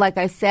included, like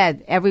I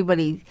said,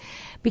 everybody,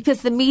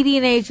 because the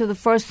median age of the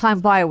first-time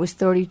buyer was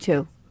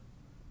 32,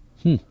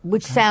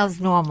 which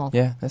sounds normal.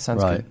 Yeah, that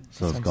sounds good.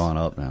 So it's gone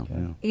up now.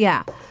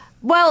 Yeah.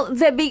 Well,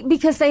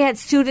 because they had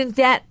student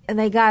debt and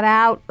they got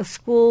out of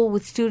school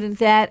with student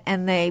debt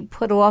and they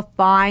put off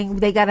buying.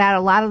 They got out,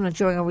 a lot of them,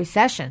 during a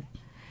recession.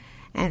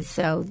 And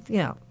so,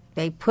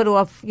 they put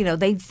off,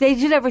 they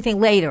did everything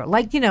later.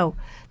 Like, there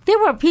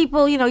were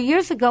people,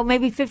 years ago,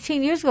 maybe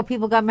 15 years ago,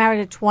 people got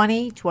married at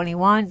 20,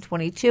 21,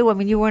 22. I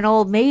mean, you were an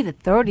old maid at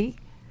 30.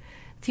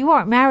 If you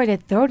weren't married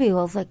at 30,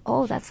 well, it's like,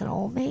 oh, that's an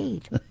old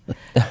maid.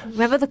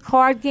 Remember the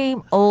card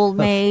game, Old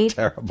Maid?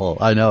 Terrible.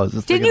 I know.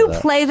 Didn't you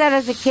play that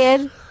as a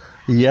kid?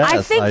 Yes,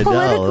 I think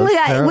politically,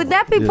 would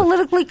that be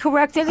politically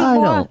correct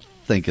anymore? I don't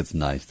think it's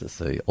nice to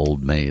say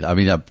old maid. I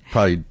mean,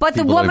 probably. But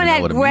the woman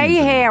had gray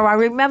hair. I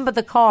remember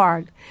the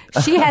card.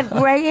 She had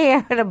gray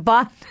hair and a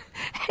bun,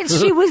 and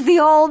she was the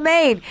old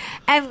maid.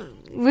 And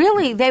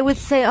really, they would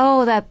say,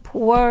 "Oh, that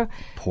poor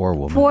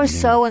woman, poor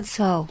so and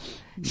so.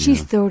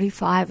 She's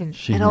 35 and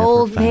an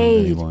old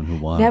maid,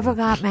 never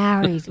got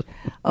married."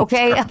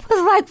 Okay, I was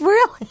like,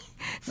 really?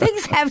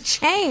 Things have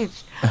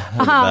changed.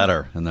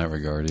 Better in that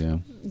regard, yeah.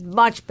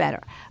 Much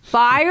better.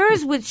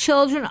 Buyers with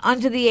children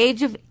under the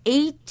age of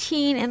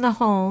 18 in the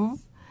home,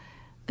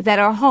 that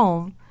are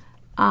home,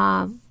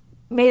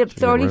 made up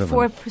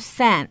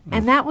 34%.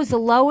 And that was the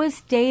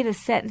lowest data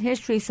set in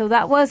history. So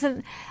that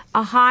wasn't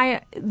a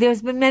high.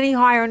 There's been many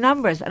higher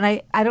numbers. And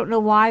I don't know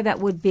why that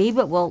would be,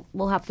 but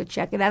we'll have to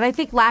check it out. I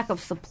think lack of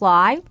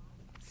supply.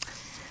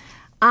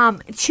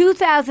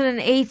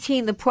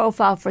 2018, the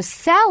profile for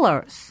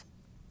sellers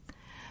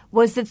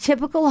was the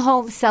typical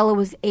home seller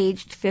was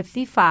aged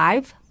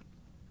 55.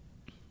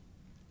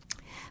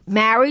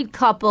 Married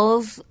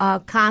couples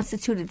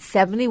constituted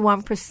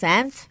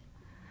 71%.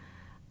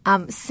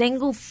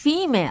 Single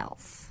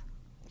females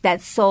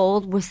that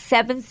sold were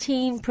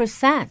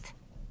 17%.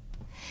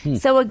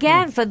 So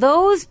again, for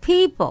those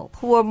people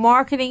who are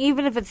marketing,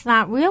 even if it's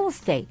not real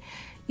estate,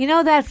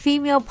 that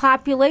female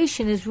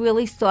population is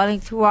really starting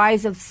to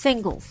rise of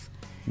singles.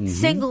 Mm-hmm.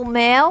 Single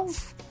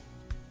males,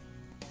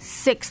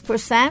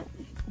 6%.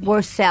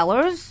 Were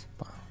sellers.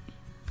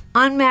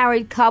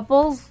 Unmarried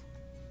couples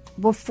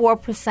were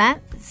 4%,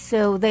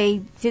 so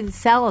they didn't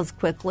sell as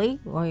quickly,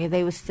 or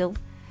they were still.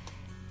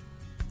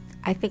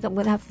 I think I'm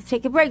going to have to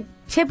take a break.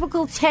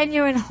 Typical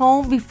tenure in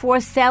home before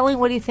selling,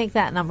 what do you think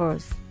that number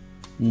is?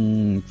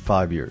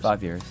 5 years.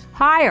 5 years.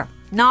 Higher,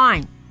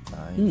 9.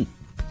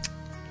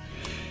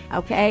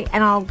 Okay,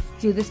 and I'll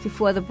do this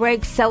before the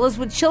break. Sellers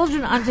with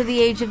children under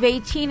the age of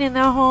 18 in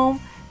their home,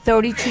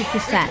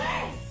 32%.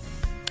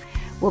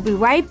 We'll be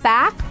right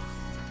back.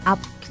 I'll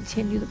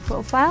continue the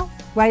profile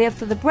right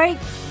after the break.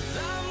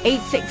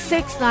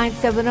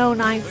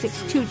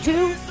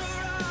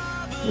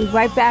 866-970-9622. We'll be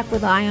right back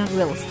with Eye on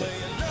Real Estate.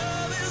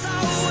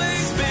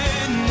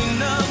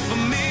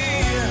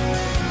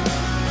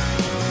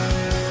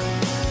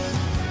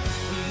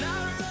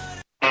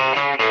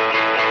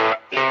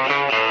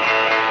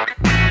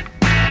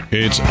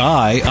 It's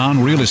Eye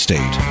on Real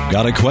Estate.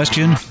 Got a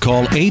question?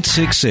 Call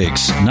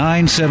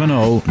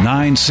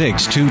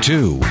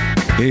 866-970-9622.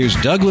 Here's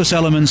Douglas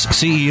Elliman's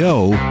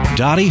CEO,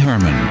 Dottie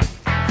Herman.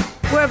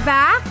 We're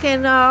back,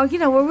 and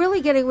we're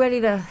really getting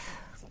ready to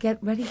get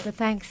ready for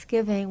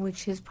Thanksgiving,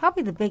 which is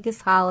probably the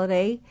biggest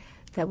holiday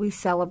that we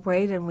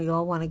celebrate, and we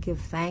all want to give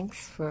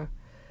thanks for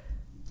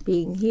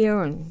being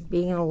here and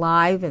being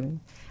alive. And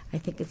I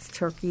think it's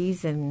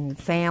turkeys and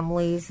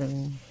families,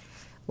 and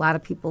a lot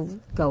of people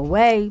go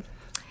away.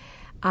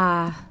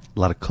 A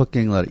lot of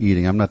cooking, a lot of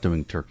eating. I'm not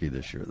doing turkey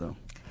this year, though.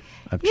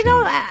 My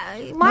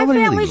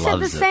family said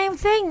the same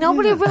thing.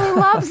 Nobody really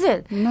loves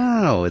it.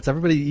 No,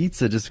 everybody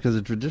eats it just because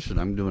of tradition.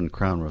 I'm doing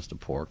crown roasted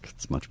pork.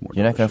 It's much more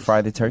You're not going to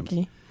fry the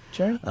turkey,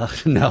 Jerry?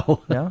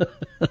 No. No? No,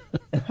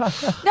 but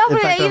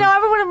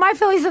everyone in my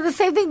family said the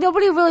same thing.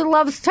 Nobody really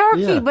loves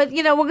turkey, but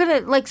we're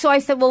gonna so I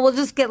said, well, we'll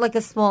just get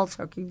a small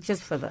turkey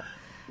just for the.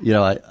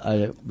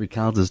 I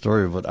recount the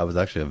story of what I was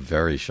actually a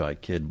very shy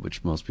kid,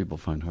 which most people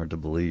find hard to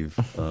believe.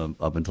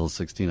 Up until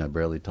 16, I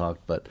barely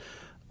talked, but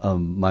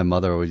my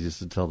mother always used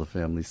to tell the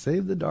family,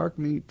 save the dark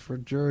meat for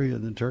Jerry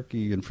and the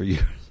turkey. And for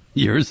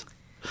years,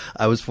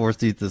 I was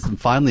forced to eat this.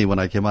 And finally, when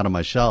I came out of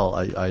my shell,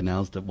 I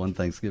announced at one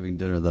Thanksgiving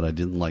dinner that I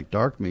didn't like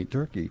dark meat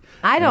turkey.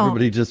 I don't.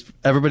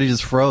 Everybody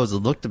just froze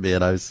and looked at me,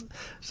 and I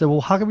said, well,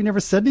 how come you never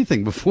said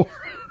anything before?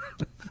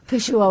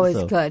 Because you're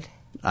always good.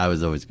 I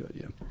was always good,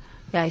 yeah.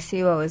 Yeah, I see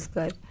you always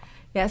good.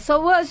 Yeah,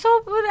 so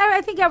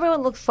I think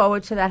everyone looks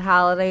forward to that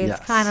holiday. It's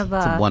kind of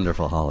it's a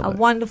wonderful holiday. A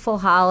wonderful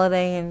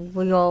holiday, and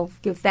we all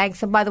give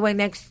thanks. And by the way,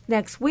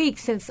 next week,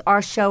 since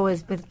our show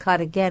has been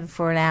cut again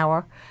for an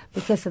hour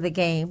because of the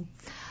game,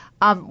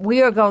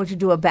 we are going to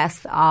do a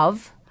best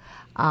of.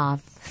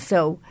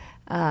 So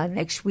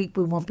next week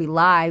we won't be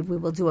live. We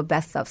will do a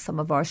best of some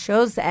of our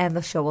shows, and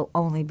the show will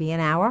only be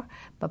an hour,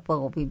 but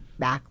we'll be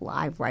back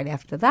live right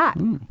after that.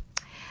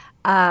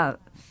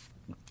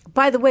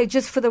 By the way,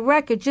 just for the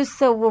record, just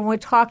so when we're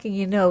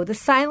talking, the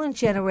silent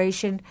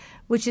generation,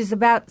 which is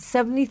about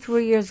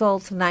 73 years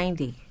old to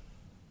 90.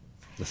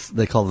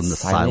 They call them the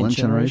silent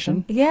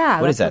generation? Yeah,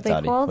 what is that's that,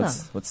 what they call them.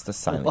 What's the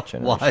silent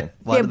generation?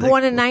 Why They're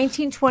born in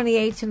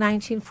 1928 to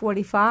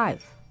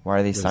 1945. Why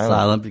are they They're silent?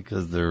 silent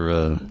because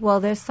they're Well,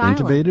 they're silent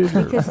intubated?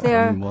 Or- because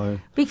they're I mean,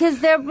 why? because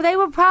they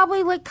were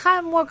probably like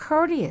kind of more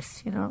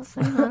courteous, you know. So,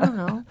 I don't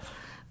know.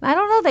 I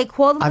don't know. They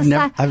call them.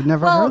 I've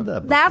never well, heard that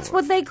before. That's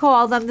what they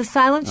call them, the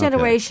silent Okay.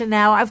 generation.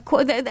 Now,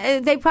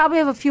 they probably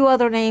have a few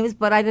other names,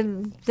 but I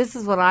didn't. This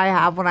is what I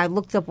have when I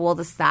looked up all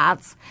the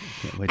stats,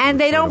 wait to and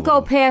they refer don't to go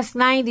one. past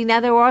 90.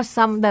 Now there are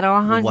some that are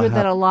 100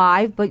 that are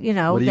live, but you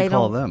know What do you they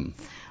call don't. them?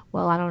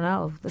 Well, I don't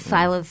know. The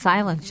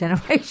silent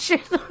generation.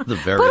 The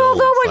very but old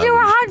although when you're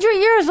silent. 100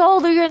 years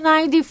old or you're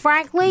 90,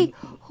 frankly,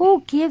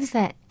 who gives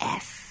a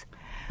S?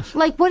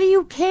 Like, what do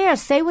you care?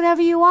 Say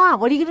whatever you want.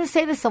 What are you going to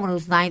say to someone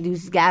who's 90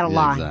 who's got a Yeah,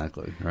 line?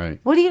 exactly. Right.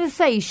 What are you going to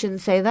say? You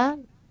shouldn't say that?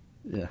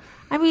 Yeah.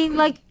 I mean,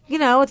 like, you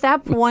know, at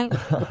that point.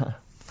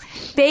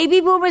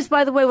 Baby boomers,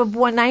 by the way, were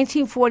born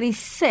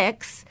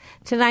 1946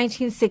 to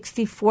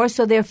 1964,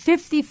 so they're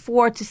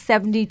 54 to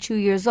 72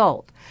 years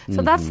old.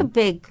 So that's a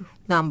big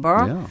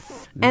number. Yeah.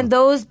 And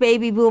those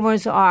baby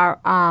boomers are,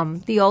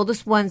 the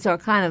oldest ones are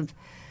kind of,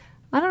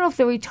 I don't know if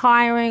they're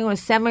retiring or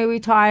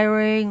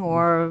semi-retiring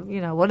or, you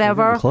know,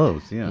 whatever. Getting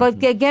close, yeah. But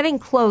they're getting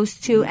close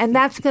to, and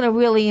that's going to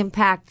really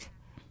impact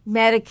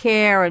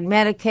Medicare and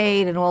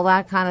Medicaid and all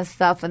that kind of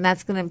stuff, and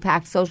that's going to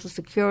impact Social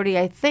Security,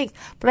 I think.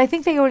 But I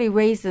think they already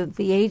raised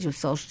the age of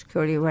Social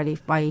Security already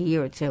by a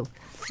year or two,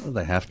 Well,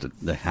 they have to.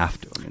 They have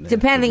to. I mean,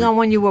 depending on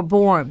when you were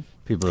born.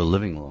 people are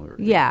living longer.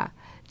 Yeah.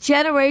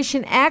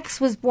 Generation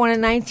X was born in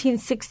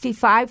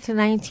 1965 to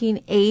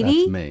 1980.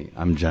 That's me.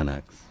 I'm Gen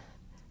X.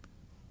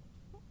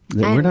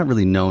 We're And- not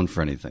really known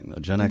for anything,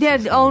 though. Gen X. They're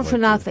is kind of owned for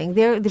like nothing.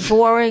 They're the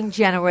boring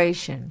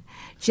generation.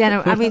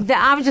 I mean,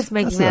 I'm just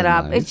making That's that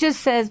not up. nice. It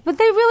just says, but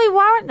they really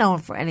weren't known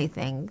for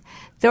anything.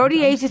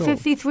 38 to still-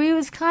 53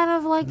 was kind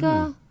of like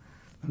a.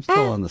 I'm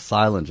still on the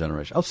silent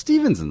generation. Oh,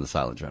 Steven's in the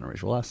silent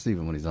generation. We'll ask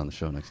Steven when he's on the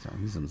show next time.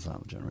 He's in the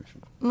silent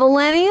generation.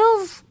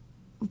 Millennials,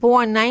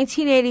 born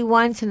 1981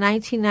 to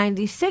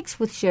 1996,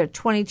 which are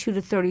 22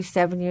 to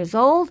 37 years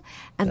old,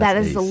 and That's that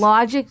is the ace.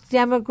 largest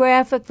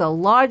demographic, the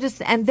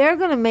largest, and they're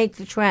going to make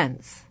the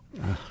trends.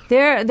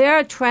 They're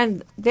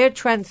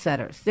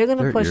trendsetters. They're going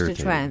to They're push the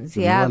irritating. trends.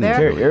 The Yeah, millennials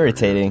they're They're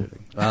irritating.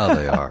 Oh,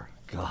 they are.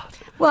 God.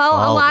 well. A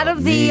All lot the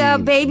of the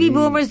memes, baby memes.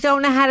 boomers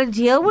don't know how to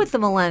deal with the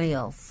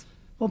millennials.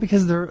 Well,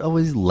 because they're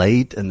always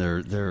late and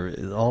they're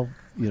all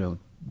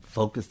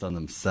focused on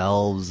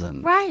themselves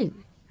and Right.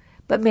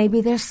 But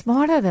maybe they're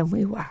smarter than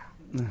we were.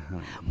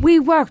 We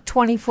work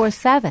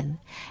 24/7.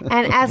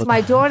 And as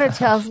my daughter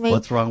tells me,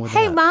 What's wrong with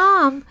hey, that?"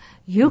 Mom,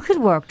 you could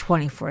work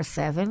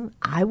 24/7.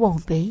 I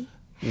won't be.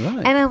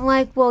 Right. And I'm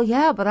like, well,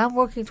 yeah, but I'm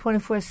working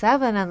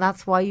 24/7, and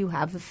that's why you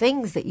have the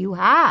things that you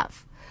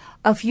have.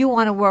 If you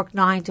want to work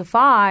 9 to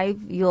 5,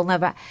 you'll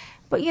never.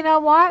 But you know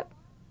what?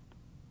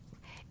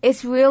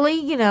 It's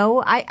really,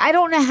 I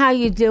don't know how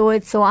you do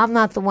it, so I'm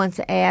not the one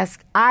to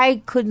ask.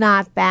 I could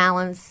not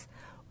balance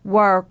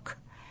work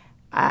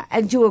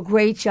and do a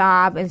great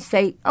job and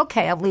say,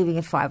 okay, I'm leaving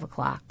at 5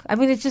 o'clock. I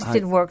mean, it just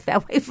didn't work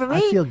that way for me.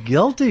 I feel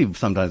guilty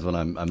sometimes when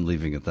I'm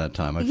leaving at that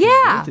time. I feel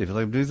Yeah. guilty. I feel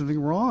like I'm doing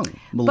something wrong.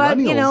 Millennials, But, I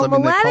mean, they call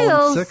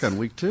millennials- them sick on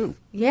week 2.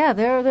 Yeah,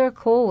 they're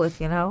cool with,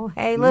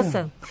 hey,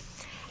 listen.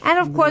 And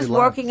of course, Relax.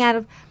 working out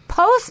of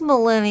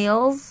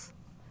post-millennials,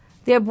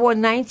 they're born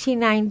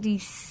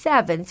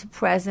 1997 to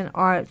present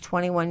are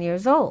 21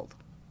 years old.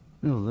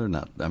 No, they're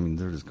not. I mean,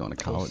 they're just going to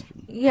college.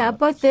 Yeah,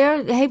 but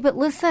but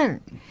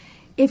listen,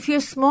 if you're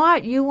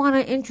smart, you want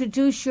to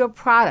introduce your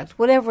product,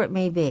 whatever it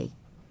may be.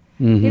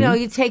 Mm-hmm.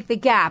 You take the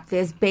Gap,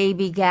 there's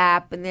Baby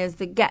Gap, and there's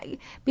the Gap,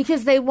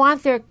 because they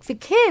want the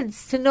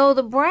kids to know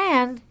the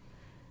brand.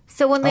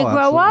 So when they Oh,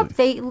 grow up,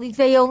 absolutely.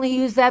 they only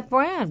use that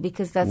brand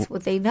because that's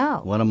what they know.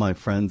 One of my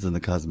friends in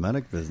the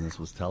cosmetic business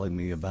was telling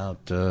me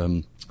about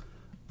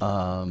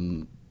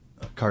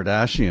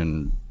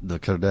Kardashian, the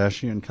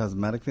Kardashian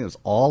cosmetic thing. It was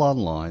all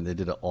online. They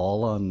did it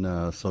all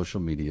on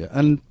social media,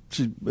 and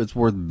it's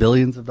worth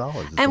billions of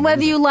dollars. It's And whether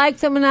amazing. you like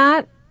them or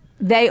not,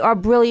 they are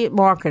brilliant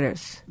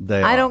marketers.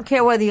 They I are. don't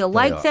care whether you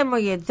like are. them or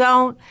you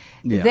don't.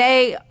 Yeah.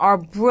 They are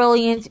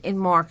brilliant in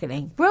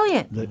marketing.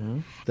 Brilliant. They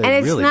And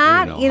it's really do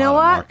not, know you know how to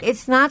what? market.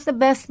 It's not the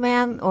best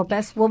man or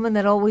best woman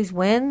that always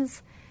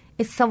wins.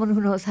 It's someone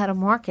who knows how to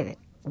market it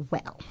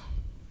well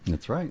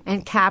That's right.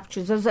 and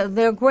captures those.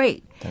 They're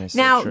great. That is so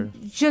Now, true.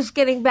 just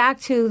getting back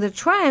to the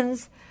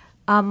trends,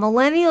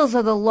 millennials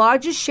are the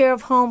largest share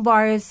of home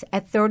buyers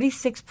at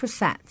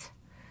 36%.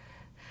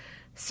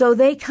 So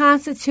they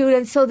constitute,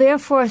 and so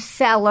therefore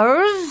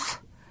sellers,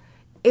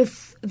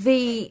 if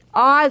the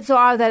odds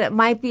are that it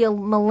might be a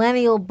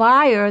millennial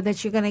buyer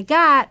that you're going to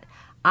get,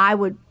 I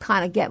would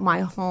kind of get my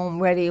home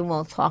ready, and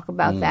we'll talk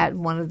about that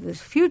in one of the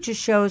future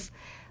shows,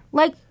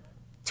 like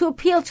to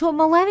appeal to a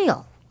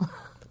millennial.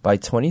 By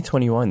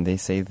 2021, they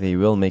say they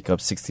will make up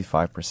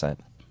 65%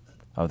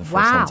 of the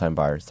Wow. first-time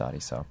buyers, Dottie.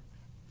 So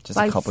just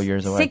a couple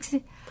years away.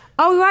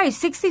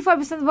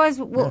 65% of the buyers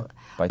will.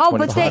 By Oh,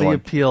 but 2021. How do you they.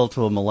 appeal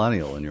to a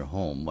millennial in your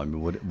home? I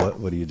mean,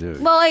 what do you do?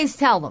 Well, I just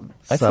tell them.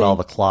 Set all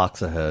the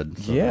clocks ahead.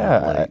 so they're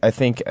Yeah, late. I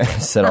think I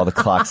set all the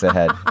clocks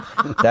ahead.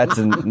 That's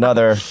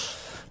another.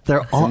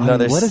 They're all.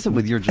 another what s- is it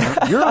with your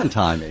generation? You're on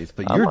time, Ace,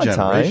 but I'm your on time.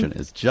 generation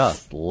is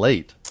just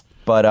late.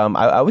 But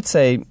I would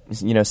say,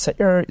 set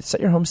your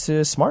homes to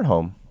a smart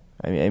home.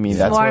 I mean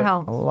that's what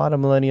home. A lot of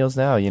millennials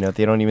now,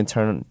 they don't even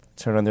turn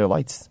on their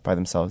lights by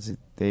themselves.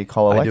 They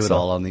call Alexa. I do it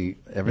all on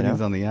everything's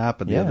on the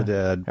app. And the other day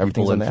I had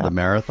Everything's people on in the for the app.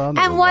 marathon.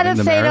 And what if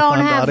they don't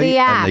have the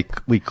app?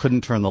 We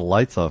couldn't turn the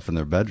lights off in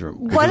their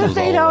bedroom. What if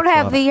they don't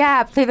have the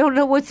app? They don't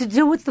know what to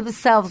do with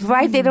themselves,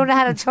 right? They don't know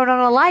how to turn on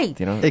a light.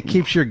 It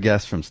keeps your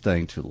guests from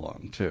staying too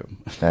long, too.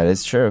 That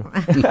is true.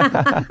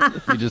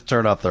 You just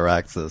turn off their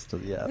access to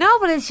the app. No,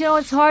 but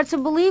it's hard to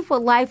believe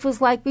what life was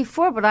like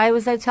before. But I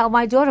tell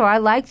my daughter, I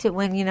liked it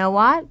when,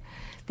 what?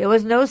 There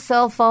was no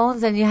cell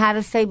phones, and you had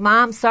to say,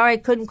 Mom, sorry, I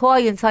couldn't call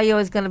you and tell you I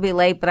was going to be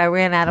late, but I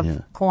ran out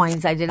of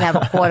coins. I didn't have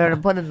a quarter to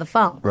put in the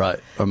phone. Right.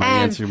 Or my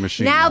answering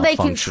machine now they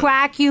can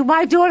track you.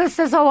 My daughter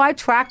says, I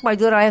track my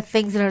daughter. I have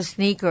things in her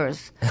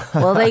sneakers.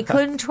 Well, they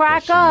couldn't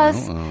track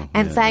us,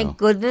 and thank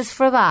goodness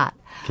for that.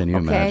 Can you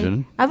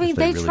imagine? I mean,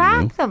 they really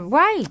track them,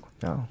 right.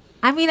 No.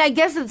 I mean, I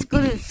guess it's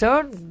good in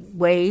certain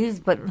ways,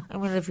 but I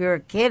mean, if you're a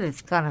kid,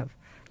 it's kind of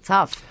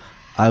tough.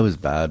 I was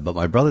bad, but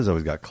my brothers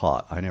always got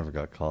caught. I never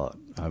got caught.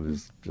 I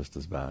was just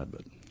as bad,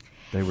 but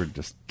they were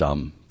just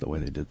dumb the way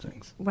they did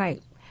things.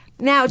 Right.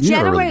 Now, you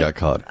never really got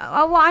caught.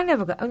 Oh, well, I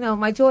never got. No,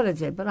 my daughter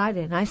did, but I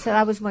didn't. I said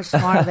I was much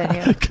smarter than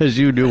him. Because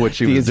you knew what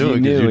she was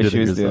doing. You knew what she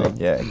was doing.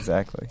 Yeah,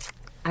 exactly.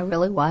 I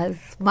really was.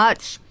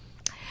 Much.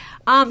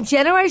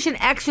 Generation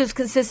Xers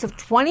consists of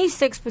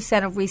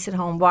 26% of recent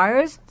home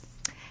buyers.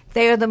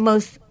 They are the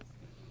most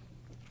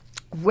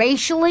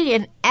racially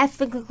and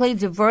ethnically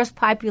diverse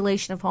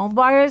population of home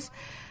buyers,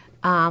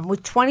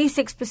 with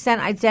 26%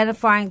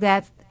 identifying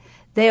that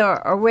they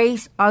are a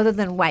race other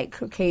than white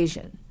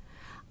Caucasian.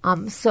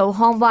 So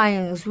home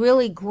buying is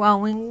really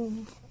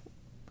growing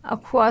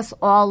across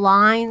all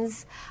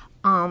lines,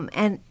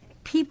 and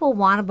people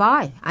want to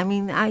buy. I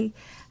mean, I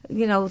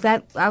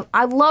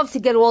love to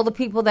get all the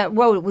people that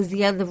wrote it was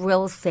the end of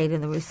real estate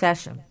in the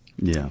recession.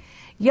 Yeah.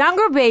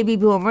 Younger baby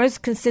boomers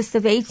consist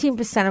of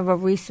 18% of our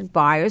recent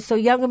buyers. So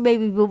younger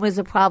baby boomers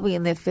are probably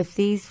in their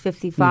 50s,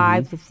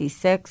 55,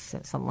 56,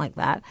 something like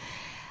that.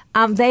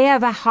 They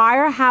have a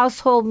higher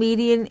household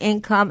median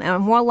income and are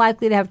more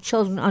likely to have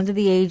children under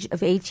the age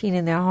of 18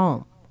 in their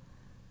home.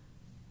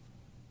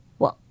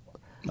 Well,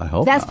 I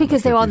hope that's not.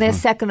 because they're on their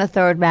second or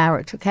third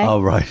marriage, okay?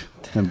 Oh, right.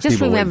 And just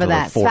people remember wait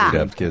until that. they're 40 Stop. to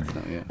have kids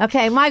now, yeah.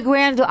 Okay,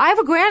 I have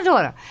a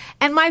granddaughter,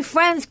 and my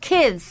friends'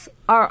 kids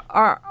are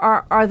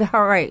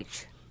her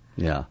age.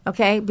 Yeah.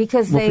 Okay,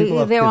 because people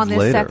have they're on kids their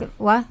later. second.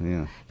 What?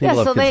 Yeah.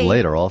 People have kids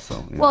later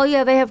also. Yeah. Well,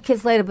 yeah, they have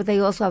kids later, but they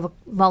also have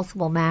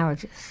multiple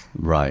marriages.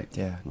 Right.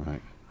 Yeah.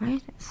 Right.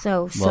 Right.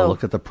 So. Well,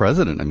 look at the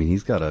president. I mean,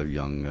 he's got a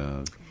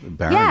young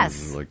Barron.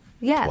 Yes. Like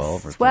yes.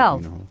 12 or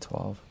 12. 13.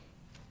 12.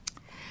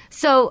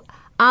 So.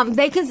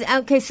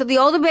 So the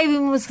older baby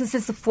boomers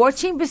consist of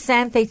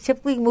 14%. They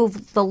typically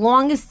move the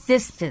longest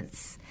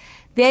distance.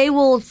 They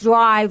will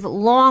drive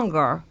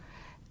longer.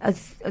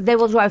 They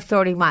will drive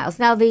 30 miles.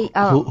 Now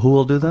who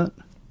will do that?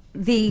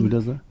 Who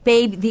does that?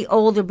 The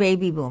older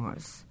baby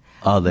boomers.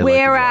 Oh, they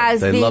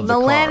whereas like to drive. the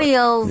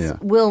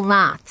millennials will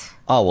not.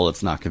 Oh, well,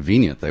 it's not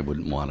convenient. They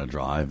wouldn't want to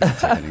drive.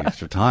 It's taking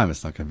extra time.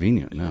 It's not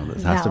convenient. No,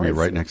 it has to be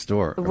right next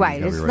door.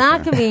 Right. It's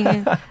not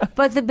convenient.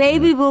 But the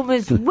baby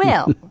boomers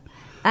will.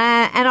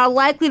 And are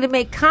likely to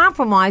make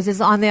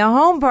compromises on their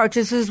home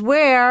purchases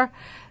where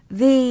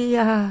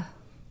the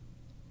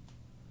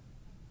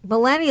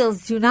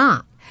millennials do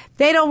not.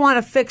 They don't want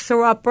to fix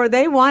her up, or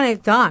they want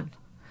it done.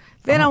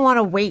 They don't want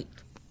to wait.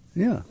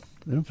 Yeah,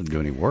 they don't have to do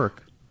any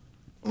work.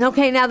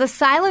 Okay, now the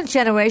silent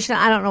generation,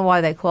 I don't know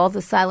why they call it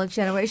the silent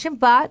generation,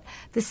 but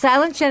the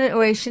silent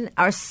generation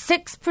are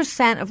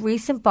 6% of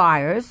recent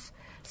buyers.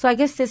 So I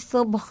guess they're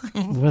still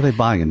buying. What are they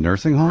buying? A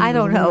nursing home? I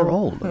don't know. They're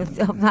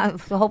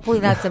old.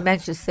 Hopefully not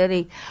Dementia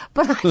City.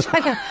 But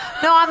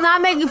I'm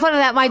not making fun of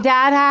that. My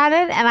dad had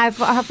it, and I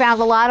found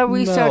a lot of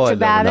research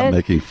about it. I'm not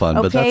making fun,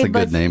 but okay, that's a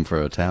good name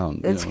for a town.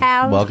 The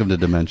town. Welcome to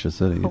Dementia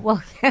City.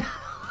 Well, yeah.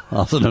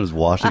 Also known as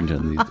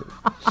Washington these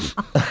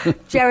days.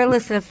 Jerry,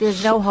 listen, if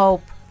there's no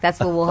hope, that's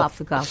where we'll have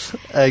to go.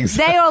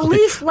 Exactly. They are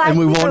least likely and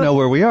we won't know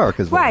where we are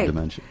because we're in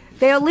dementia.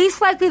 They are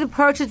least likely to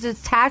purchase a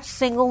detached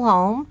single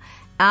home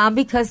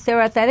because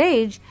they're at that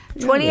age.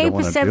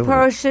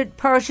 28%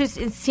 purchase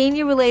in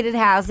senior-related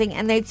housing,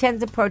 and they tend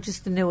to purchase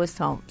the newest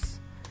homes.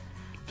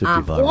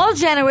 All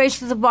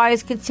generations of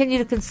buyers continue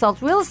to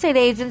consult real estate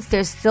agents.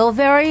 They're still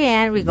very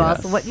in,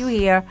 regardless of what you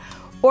hear,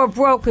 or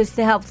brokers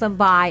to help them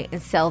buy and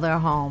sell their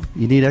home.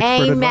 You need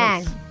expert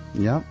Amen. advice.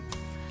 Yep.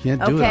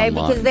 Can't do it Okay,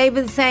 online. because they've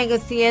been saying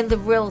it's the end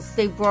of real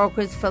estate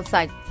brokers for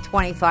like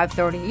 25,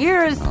 30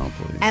 years. Oh,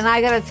 please. And I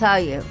got to tell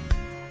you,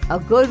 a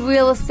good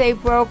real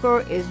estate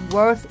broker is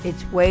worth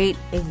its weight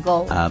in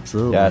gold.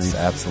 Absolutely. Yes,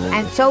 absolutely.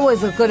 And so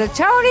is a good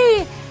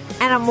attorney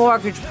and a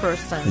mortgage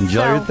person.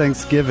 Enjoy your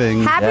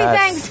Thanksgiving. Happy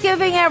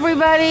Thanksgiving,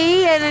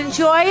 everybody, and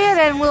enjoy it.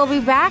 And we'll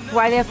be back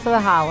right after the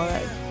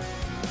holiday.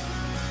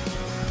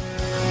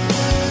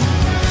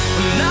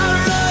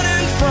 Not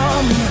running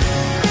from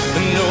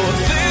no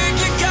thing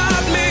you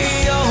got me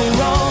all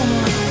wrong.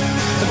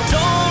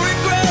 Don't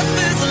regret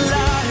this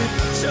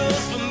life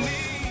chose for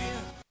me.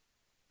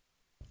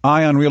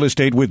 Eye on Real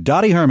Estate with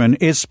Dottie Herman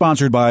is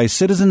sponsored by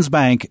Citizens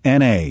Bank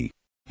N.A.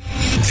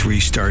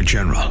 3-star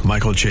General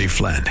Michael J.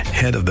 Flynn,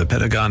 head of the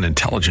Pentagon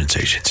Intelligence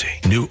Agency,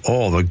 knew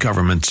all the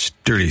government's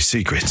dirty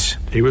secrets.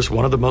 He was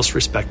one of the most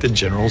respected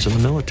generals in the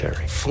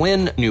military.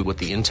 Flynn knew what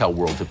the intel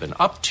world had been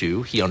up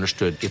to. He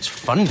understood its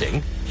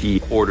funding.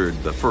 He ordered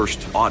the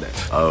first audit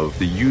of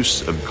the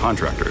use of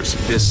contractors.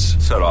 This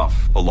set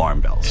off alarm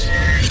bells.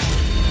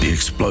 The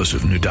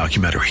explosive new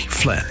documentary,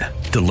 Flynn,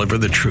 Deliver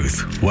the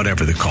Truth,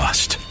 Whatever the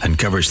Cost,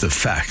 uncovers the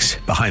facts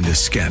behind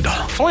this scandal.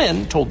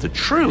 Flynn told the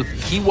truth.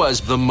 He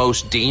was the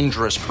most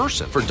dangerous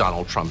person for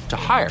Donald Trump to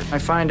hire. I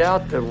find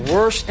out the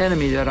worst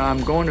enemy that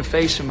I'm going to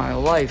face in my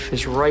life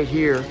is right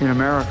here in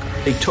America.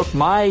 They took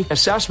my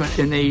assessment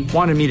and they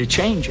wanted me to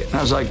change it. And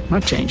I was like, I'm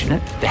not changing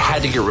it. They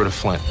had to get rid of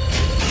Flynn.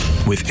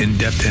 With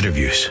in-depth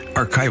interviews,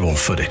 archival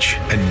footage,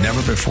 and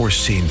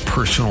never-before-seen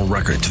personal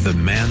records of the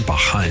man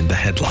behind the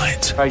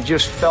headlines. I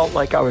just felt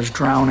like I was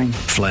drowning.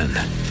 Flynn,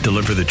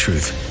 Deliver the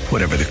Truth,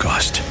 Whatever the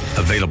Cost.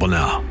 Available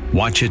now.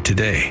 Watch it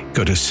today.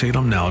 Go to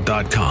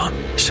salemnow.com.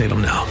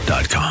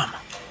 salemnow.com.